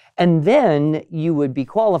 And then you would be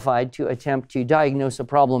qualified to attempt to diagnose a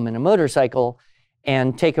problem in a motorcycle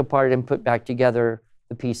and take apart and put back together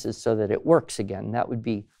the pieces so that it works again. That would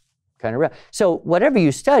be kind of rough. So whatever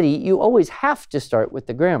you study, you always have to start with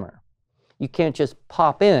the grammar. You can't just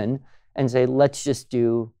pop in and say, let's just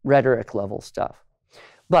do rhetoric level stuff.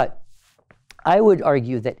 But I would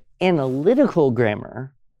argue that analytical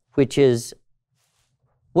grammar, which is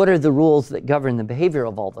what are the rules that govern the behavior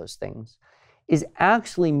of all those things, is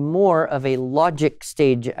actually more of a logic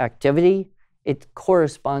stage activity. It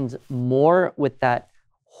corresponds more with that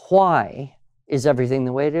why is everything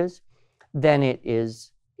the way it is than it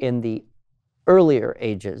is in the earlier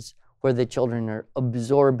ages where the children are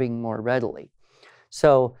absorbing more readily.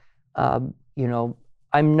 So,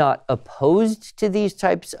 I'm not opposed to these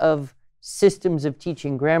types of systems of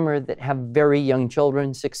teaching grammar that have very young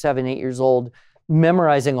children, 6, 7, 8 years old,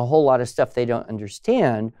 memorizing a whole lot of stuff they don't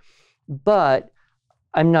understand, but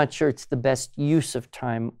I'm not sure it's the best use of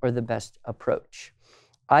time or the best approach.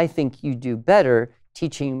 I think you do better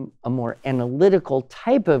teaching a more analytical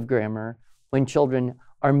type of grammar when children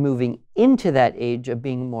are moving into that age of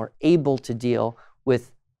being more able to deal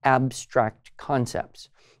with abstract concepts.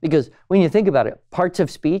 Because when you think about it, parts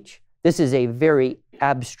of speech, this is a very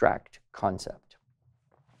abstract concept.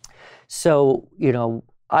 So,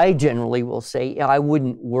 I generally will say I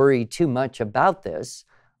wouldn't worry too much about this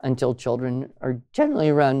until children are generally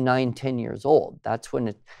around 9, 10 years old. That's when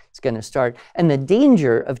it's going to start. And the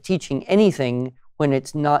danger of teaching anything when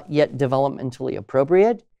it's not yet developmentally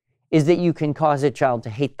appropriate is that you can cause a child to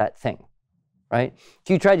hate that thing, right? If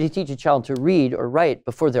you try to teach a child to read or write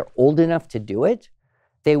before they're old enough to do it,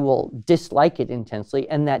 they will dislike it intensely,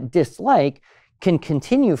 and that dislike can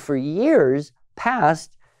continue for years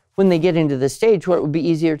past when they get into the stage where it would be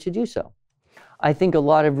easier to do so. I think a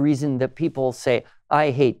lot of reason that people say,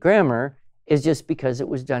 I hate grammar, is just because it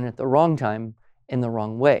was done at the wrong time in the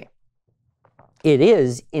wrong way. It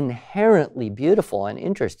is inherently beautiful and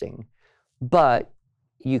interesting, but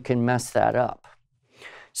you can mess that up.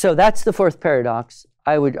 So that's the fourth paradox.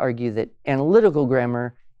 I would argue that analytical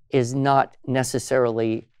grammar is not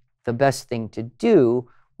necessarily the best thing to do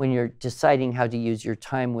when you're deciding how to use your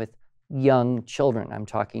time with young children. I'm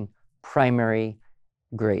talking primary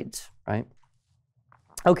grades, right?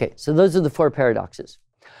 Okay, so those are the 4 paradoxes.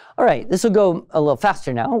 All right, this will go a little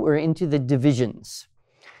faster now. We're into the divisions.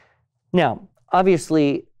 Now,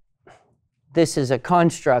 obviously, this is a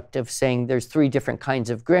construct of saying there's 3 different kinds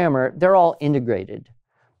of grammar. They're all integrated.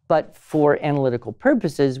 But for analytical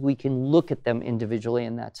purposes, we can look at them individually,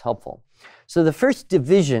 and that's helpful. So the first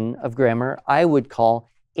division of grammar I would call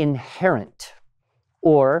inherent,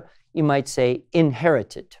 or you might say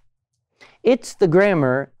inherited. It's the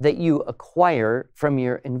grammar that you acquire from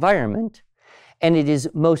your environment, and it is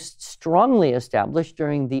most strongly established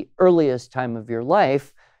during the earliest time of your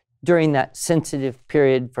life during that sensitive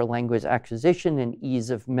period for language acquisition and ease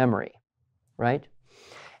of memory, right?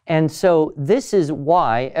 And so this is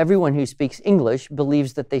why everyone who speaks English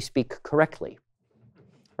believes that they speak correctly,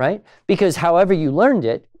 right? Because however you learned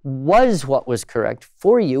it was what was correct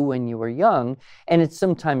for you when you were young, and it's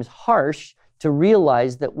sometimes harsh to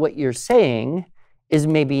realize that what you're saying is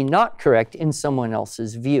maybe not correct in someone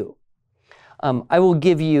else's view. I will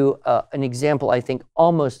give you an example I think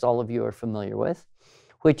almost all of you are familiar with,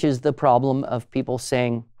 which is the problem of people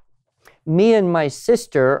saying, me and my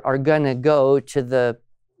sister are going to go to the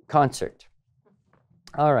concert.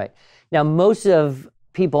 All right. Now, most of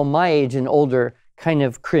people my age and older kind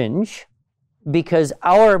of cringe because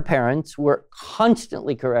our parents were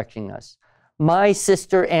constantly correcting us. My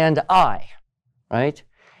sister and I, right?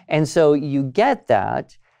 And so you get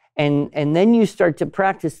that, and then you start to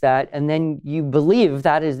practice that, and then you believe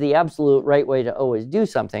that is the absolute right way to always do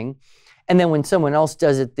something. And then when someone else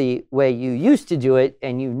does it the way you used to do it,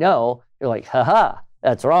 and you know, you're like, haha,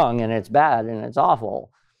 that's wrong, and it's bad, and it's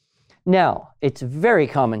awful. Now, it's very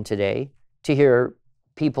common today to hear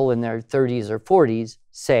people in their 30s or 40s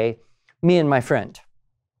say, me and my friend,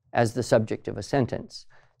 as the subject of a sentence.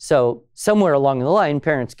 So somewhere along the line,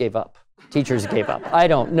 parents gave up, teachers gave up. I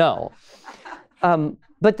don't know.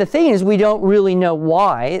 But the thing is, we don't really know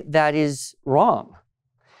why that is wrong.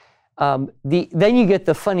 Then you get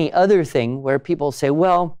the funny other thing where people say,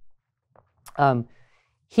 well,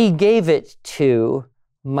 he gave it to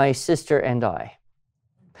my sister and I.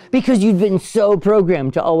 Because you've been so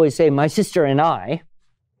programmed to always say my sister and I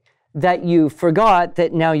that you forgot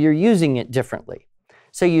that now you're using it differently.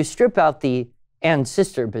 So you strip out the and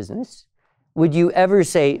sister business. Would you ever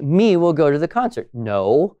say, me will go to the concert?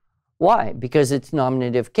 No. Why? Because it's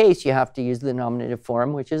nominative case, you have to use the nominative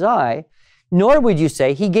form, which is I. Nor would you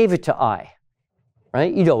say, he gave it to I,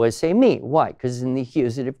 right? You'd always say me. Why? Because it's in the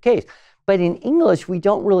accusative case. But in English, we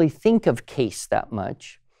don't really think of case that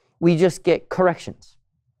much. We just get corrections,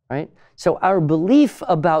 right? So our belief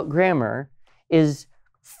about grammar is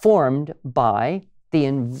formed by the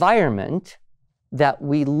environment that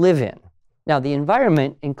we live in. Now, the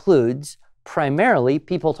environment includes primarily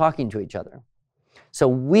people talking to each other. So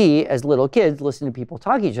we, as little kids, listen to people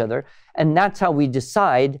talk to each other, and that's how we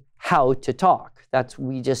decide how to talk.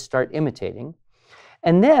 We just start imitating.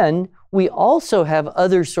 And then we also have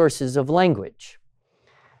other sources of language.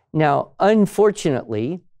 Now,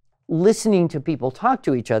 unfortunately, listening to people talk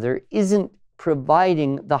to each other isn't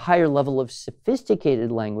providing the higher level of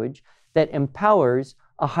sophisticated language that empowers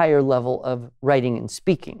a higher level of writing and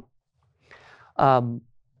speaking.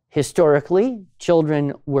 Historically,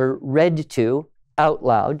 children were read to out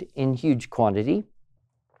loud in huge quantity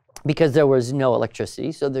because there was no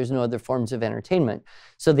electricity, so there's no other forms of entertainment.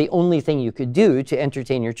 So the only thing you could do to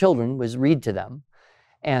entertain your children was read to them.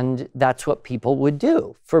 And that's what people would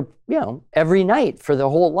do for, every night for their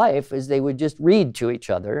whole life, is they would just read to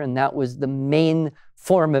each other. And that was the main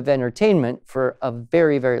form of entertainment for a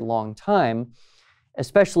very, very long time,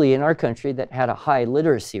 especially in our country that had a high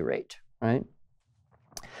literacy rate, right?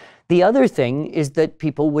 The other thing is that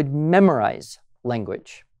people would memorize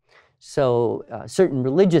language. So certain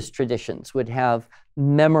religious traditions would have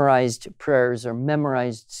memorized prayers or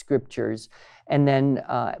memorized scriptures, and then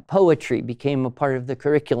poetry became a part of the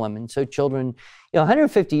curriculum. And so children,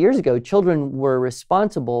 150 years ago, children were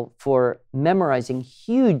responsible for memorizing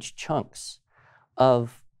huge chunks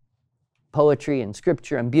of poetry and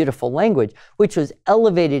scripture and beautiful language, which was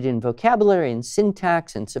elevated in vocabulary and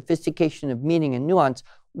syntax and sophistication of meaning and nuance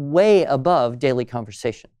way above daily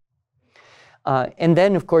conversation. And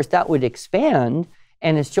then, of course, that would expand,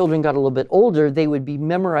 and as children got a little bit older, they would be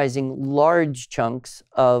memorizing large chunks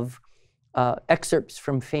of excerpts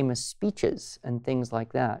from famous speeches and things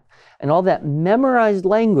like that. And all that memorized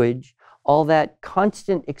language, all that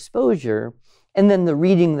constant exposure, and then the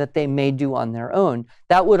reading that they may do on their own,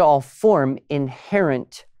 that would all form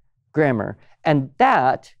inherent grammar. And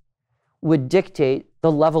that would dictate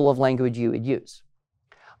the level of language you would use.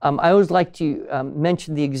 I always like to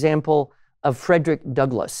mention the example of Frederick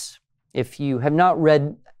Douglass. If you have not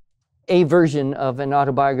read a version of an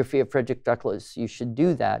autobiography of Frederick Douglass, you should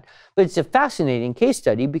do that. But it's a fascinating case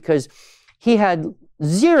study because he had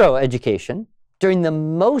zero education during the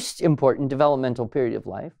most important developmental period of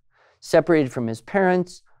life, separated from his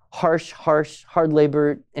parents, harsh, hard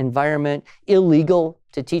labor environment, illegal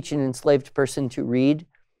to teach an enslaved person to read.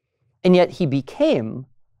 And yet he became,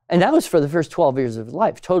 and that was for the first 12 years of his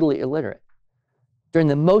life, totally illiterate during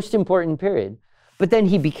the most important period. But then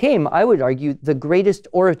he became, I would argue, the greatest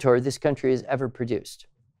orator this country has ever produced.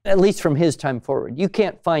 at least from his time forward. You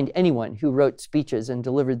can't find anyone who wrote speeches and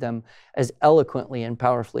delivered them as eloquently and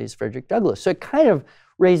powerfully as Frederick Douglass. So it kind of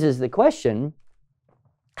raises the question,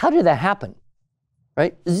 how did that happen,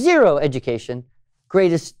 right? Zero education,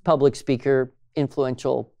 greatest public speaker,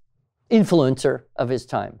 influencer of his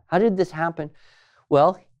time. How did this happen?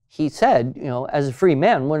 Well, he said, as a free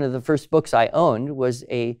man, one of the first books I owned was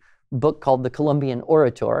a book called The Columbian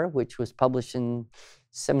Orator, which was published in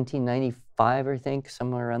 1795, I think,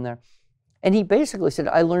 somewhere around there. And he basically said,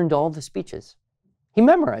 I learned all the speeches. He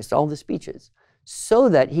memorized all the speeches so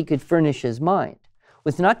that he could furnish his mind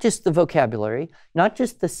with not just the vocabulary, not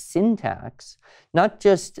just the syntax, not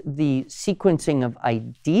just the sequencing of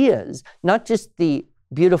ideas, not just the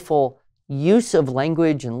beautiful use of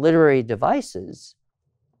language and literary devices,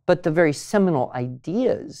 but the very seminal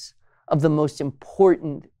ideas of the most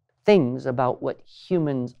important things about what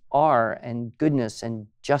humans are and goodness and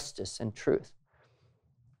justice and truth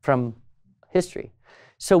from history.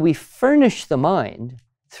 So we furnish the mind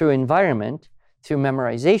through environment, through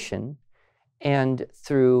memorization, and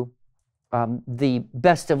through the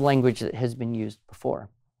best of language that has been used before.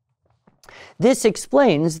 This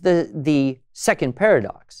explains the second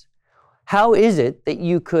paradox. How is it that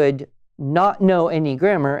you could not know any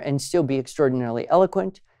grammar and still be extraordinarily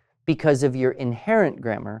eloquent? Because of your inherent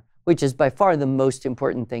grammar, which is by far the most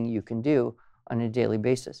important thing you can do on a daily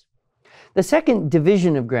basis. The second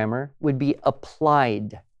division of grammar would be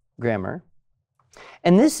applied grammar.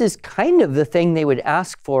 And this is kind of the thing they would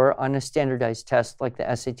ask for on a standardized test like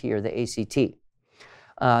the SAT or the ACT.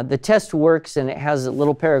 The test works and it has a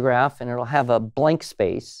little paragraph and it'll have a blank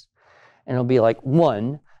space and it'll be like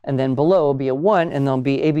 1, and then below will be a 1, and there'll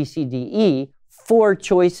be A, B, C, D, E, 4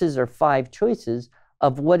 choices or 5 choices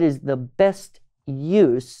of what is the best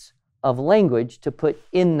use of language to put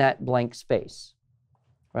in that blank space,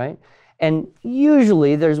 right? And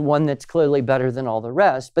usually there's one that's clearly better than all the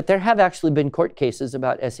rest, but there have actually been court cases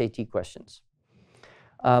about SAT questions.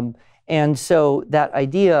 And so that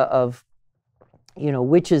idea of,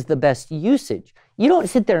 which is the best usage, you don't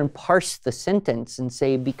sit there and parse the sentence and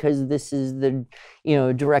say, because this is the,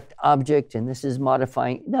 direct object and this is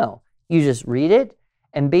modifying. No, you just read it,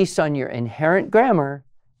 and based on your inherent grammar,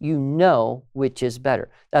 you know which is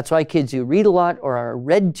better. That's why kids who read a lot or are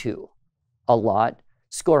read to a lot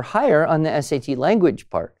score higher on the SAT language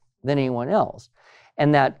part than anyone else.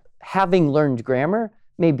 And that having learned grammar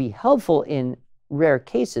may be helpful in rare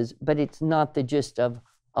cases, but it's not the gist of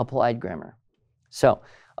applied grammar. So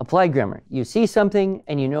applied grammar, you see something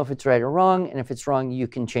and you know if it's right or wrong, and if it's wrong, you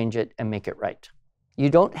can change it and make it right. You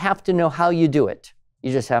don't have to know how you do it.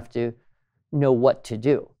 You just have to know what to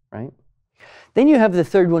do, right? Then you have the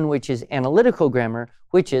third one, which is analytical grammar,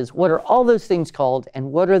 which is what are all those things called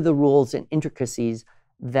and what are the rules and intricacies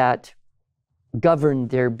that govern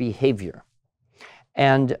their behavior.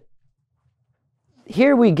 And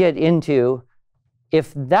here we get into,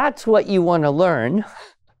 if that's what you want to learn,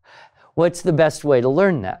 what's the best way to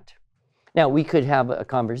learn that? Now, we could have a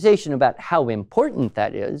conversation about how important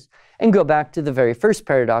that is and go back to the very first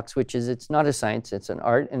paradox, which is it's not a science, it's an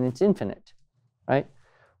art, and it's infinite, right?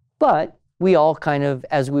 But we all kind of,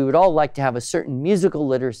 as we would all like to have a certain musical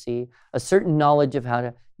literacy, a certain knowledge of how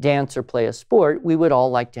to dance or play a sport, we would all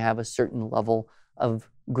like to have a certain level of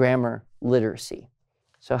grammar literacy.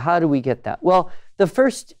 So how do we get that? Well, the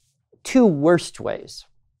first 2 worst ways.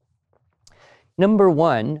 Number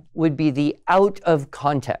 1 would be the out of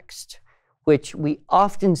context, which we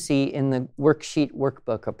often see in the worksheet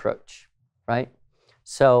workbook approach, right?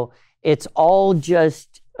 So it's all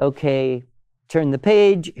just, okay, turn the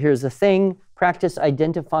page, here's a thing, practice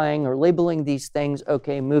identifying or labeling these things,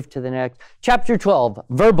 okay, move to the next. Chapter 12,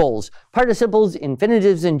 verbals, participles,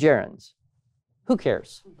 infinitives, and gerunds. Who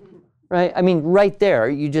cares, right? I mean, right there,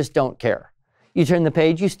 you just don't care. You turn the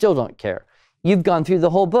page, you still don't care. You've gone through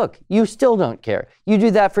the whole book, you still don't care. You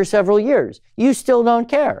do that for several years, you still don't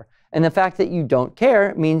care. And the fact that you don't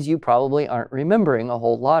care means you probably aren't remembering a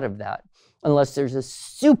whole lot of that, unless there's a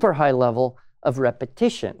super high level of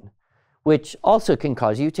repetition, which also can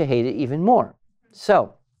cause you to hate it even more.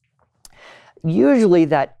 So usually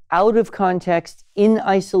that out of context, in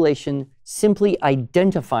isolation, simply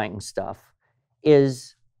identifying stuff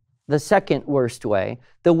is the second worst way.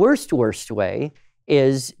 The worst way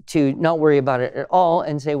is to not worry about it at all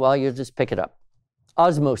and say, well, you'll just pick it up.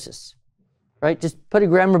 Osmosis, right? Just put a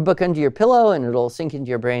grammar book under your pillow and it'll sink into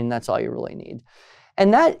your brain. That's all you really need.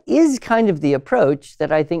 And that is kind of the approach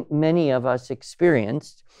that I think many of us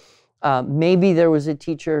experienced. Maybe there was a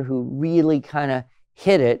teacher who really kind of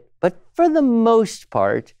hit it, but for the most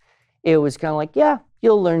part, it was kind of like, yeah,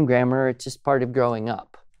 you'll learn grammar. It's just part of growing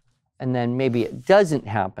up. and then maybe it doesn't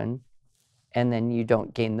happen, and then you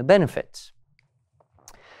don't gain the benefits.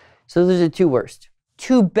 So those are two worst.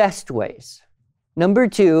 Two best ways. Number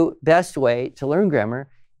two best way to learn grammar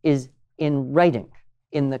is in writing,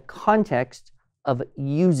 in the context of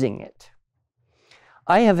using it.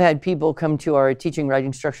 I have had people come to our teaching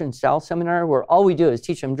writing structure and style seminar where all we do is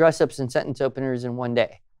teach them dress-ups and sentence openers in one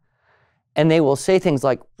day. And they will say things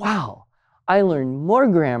like, wow, I learned more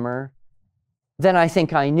grammar than I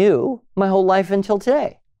think I knew my whole life until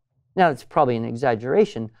today. Now, it's probably an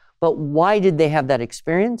exaggeration, but why did they have that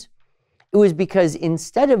experience? It was because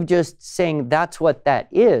instead of just saying that's what that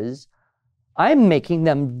is, I'm making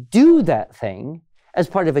them do that thing as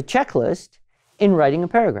part of a checklist in writing a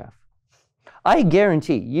paragraph. I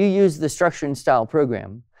guarantee you use the structure and style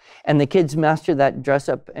program and the kids master that dress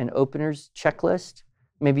up and openers checklist,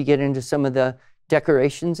 maybe get into some of the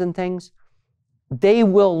decorations and things, they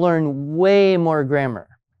will learn way more grammar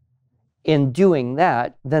in doing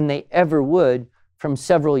that than they ever would from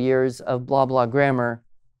several years of blah, blah grammar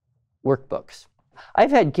workbooks.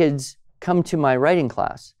 I've had kids come to my writing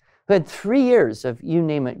class who had 3 years of you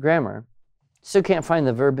name it grammar, still can't find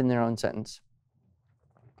the verb in their own sentence.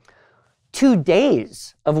 2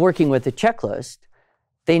 days of working with the checklist,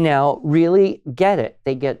 they now really get it.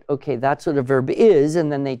 They get, okay, that's what a verb is,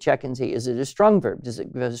 and then they check and say, is it a strong verb? Does it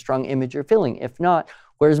have a strong image or feeling? If not,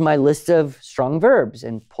 where's my list of strong verbs?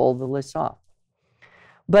 And pull the list off.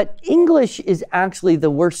 But English is actually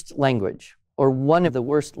the worst language, or one of the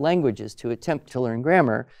worst languages to attempt to learn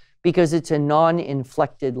grammar, because it's a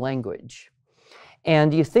non-inflected language.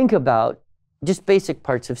 And you think about just basic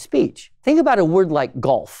parts of speech. Think about a word like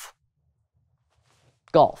golf.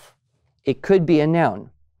 Golf. It could be a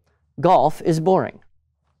noun. Golf is boring.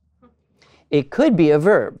 It could be a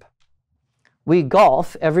verb. We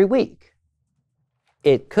golf every week.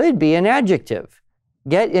 It could be an adjective.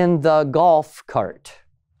 Get in the golf cart.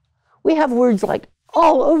 We have words like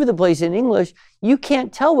all over the place in English. You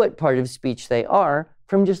can't tell what part of speech they are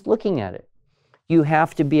from just looking at it. You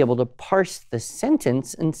have to be able to parse the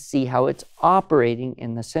sentence and see how it's operating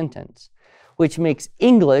in the sentence, which makes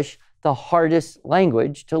English the hardest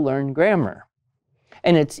language to learn grammar.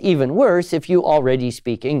 And it's even worse if you already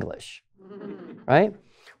speak English, right?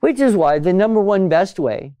 Which is why the number one best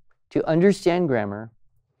way to understand grammar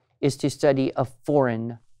is to study a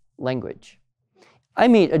foreign language. I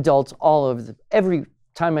meet adults all over, every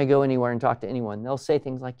time I go anywhere and talk to anyone, they'll say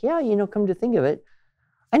things like, yeah, you know, come to think of it,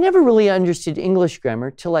 I never really understood English grammar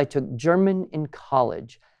till I took German in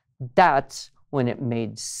college. That's when it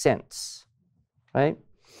made sense, right?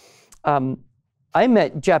 I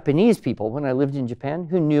met Japanese people when I lived in Japan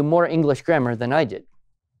who knew more English grammar than I did.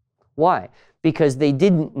 Why? Because they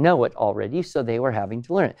didn't know it already, so they were having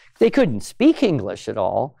to learn it. They couldn't speak English at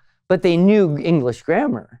all, but they knew English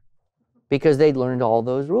grammar because they'd learned all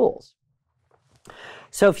those rules.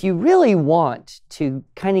 So if you really want to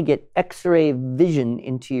kind of get X-ray vision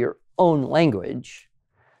into your own language,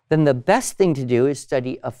 then the best thing to do is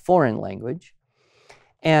study a foreign language.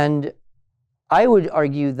 And I would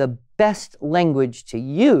argue the best language to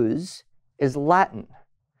use is Latin.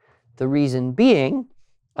 The reason being,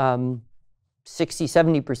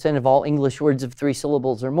 60–70% of all English words of 3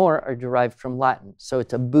 syllables or more are derived from Latin. So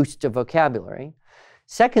it's a boost to vocabulary.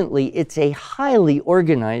 Secondly, it's a highly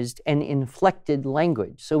organized and inflected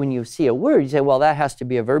language. So when you see a word, you say, well, that has to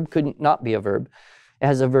be a verb. Couldn't not be a verb. It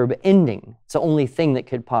has a verb ending. It's the only thing that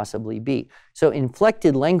could possibly be. So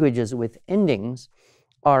inflected languages with endings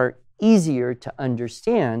are easier to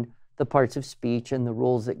understand the parts of speech and the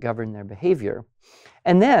rules that govern their behavior.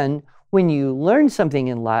 And then when you learn something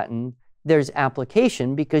in Latin, there's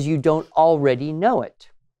application because you don't already know it,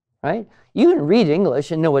 right? You can read English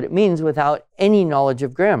and know what it means without any knowledge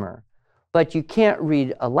of grammar, but you can't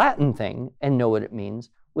read a Latin thing and know what it means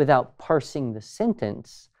without parsing the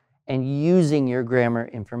sentence and using your grammar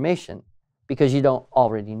information because you don't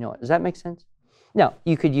already know it. Does that make sense? Now,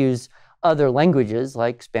 you could use other languages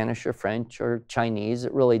like Spanish or French or Chinese.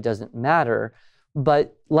 It really doesn't matter,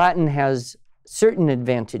 but Latin has certain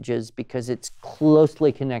advantages because it's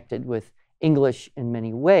closely connected with English in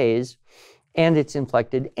many ways, and it's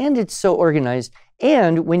inflected, and it's so organized.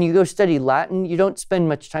 And when you go study Latin, you don't spend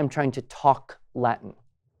much time trying to talk Latin.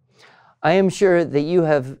 I am sure that you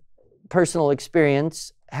have personal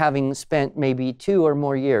experience having spent maybe 2 or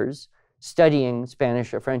more years studying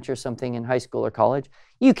Spanish or French or something in high school or college.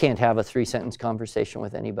 You can't have a 3-sentence conversation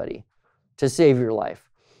with anybody to save your life.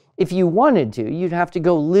 If you wanted to, you'd have to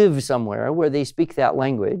go live somewhere where they speak that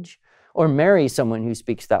language or marry someone who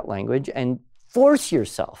speaks that language and force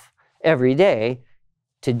yourself every day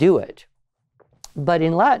to do it. But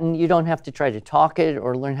in Latin, you don't have to try to talk it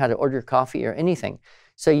or learn how to order coffee or anything.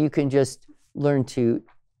 So you can just learn to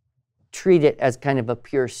treat it as kind of a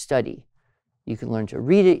pure study. You can learn to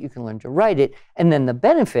read it, you can learn to write it, and then the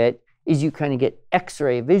benefit is you kind of get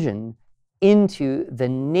X-ray vision into the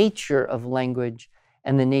nature of language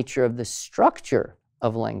and the nature of the structure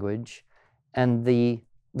of language and the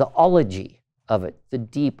ology of it, the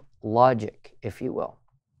deep logic, if you will.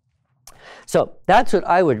 So that's what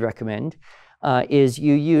I would recommend, is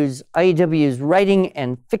you use IEW's Writing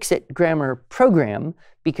and Fix-It Grammar program,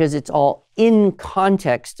 because it's all in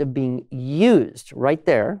context of being used right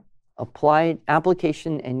there, applied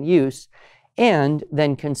application and use, and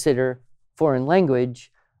then consider foreign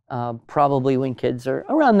language, probably when kids are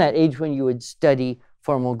around that age when you would study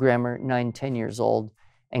formal grammar, 9, 10 years old,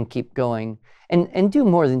 and keep going, and do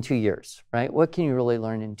more than 2 years, right? What can you really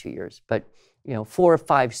learn in 2 years? But 4,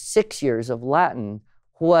 5, 6 years of Latin,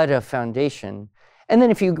 what a foundation. And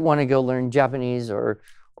then if you want to go learn Japanese or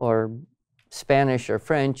Spanish or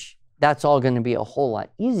French, that's all going to be a whole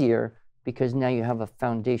lot easier, because now you have a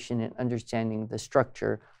foundation in understanding the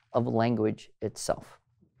structure of language itself.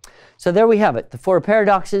 So there we have it, the 4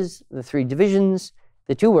 paradoxes, the 3 divisions,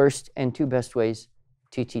 the 2 worst and 2 best ways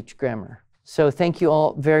to teach grammar. So thank you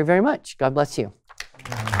all very, very much. God bless you.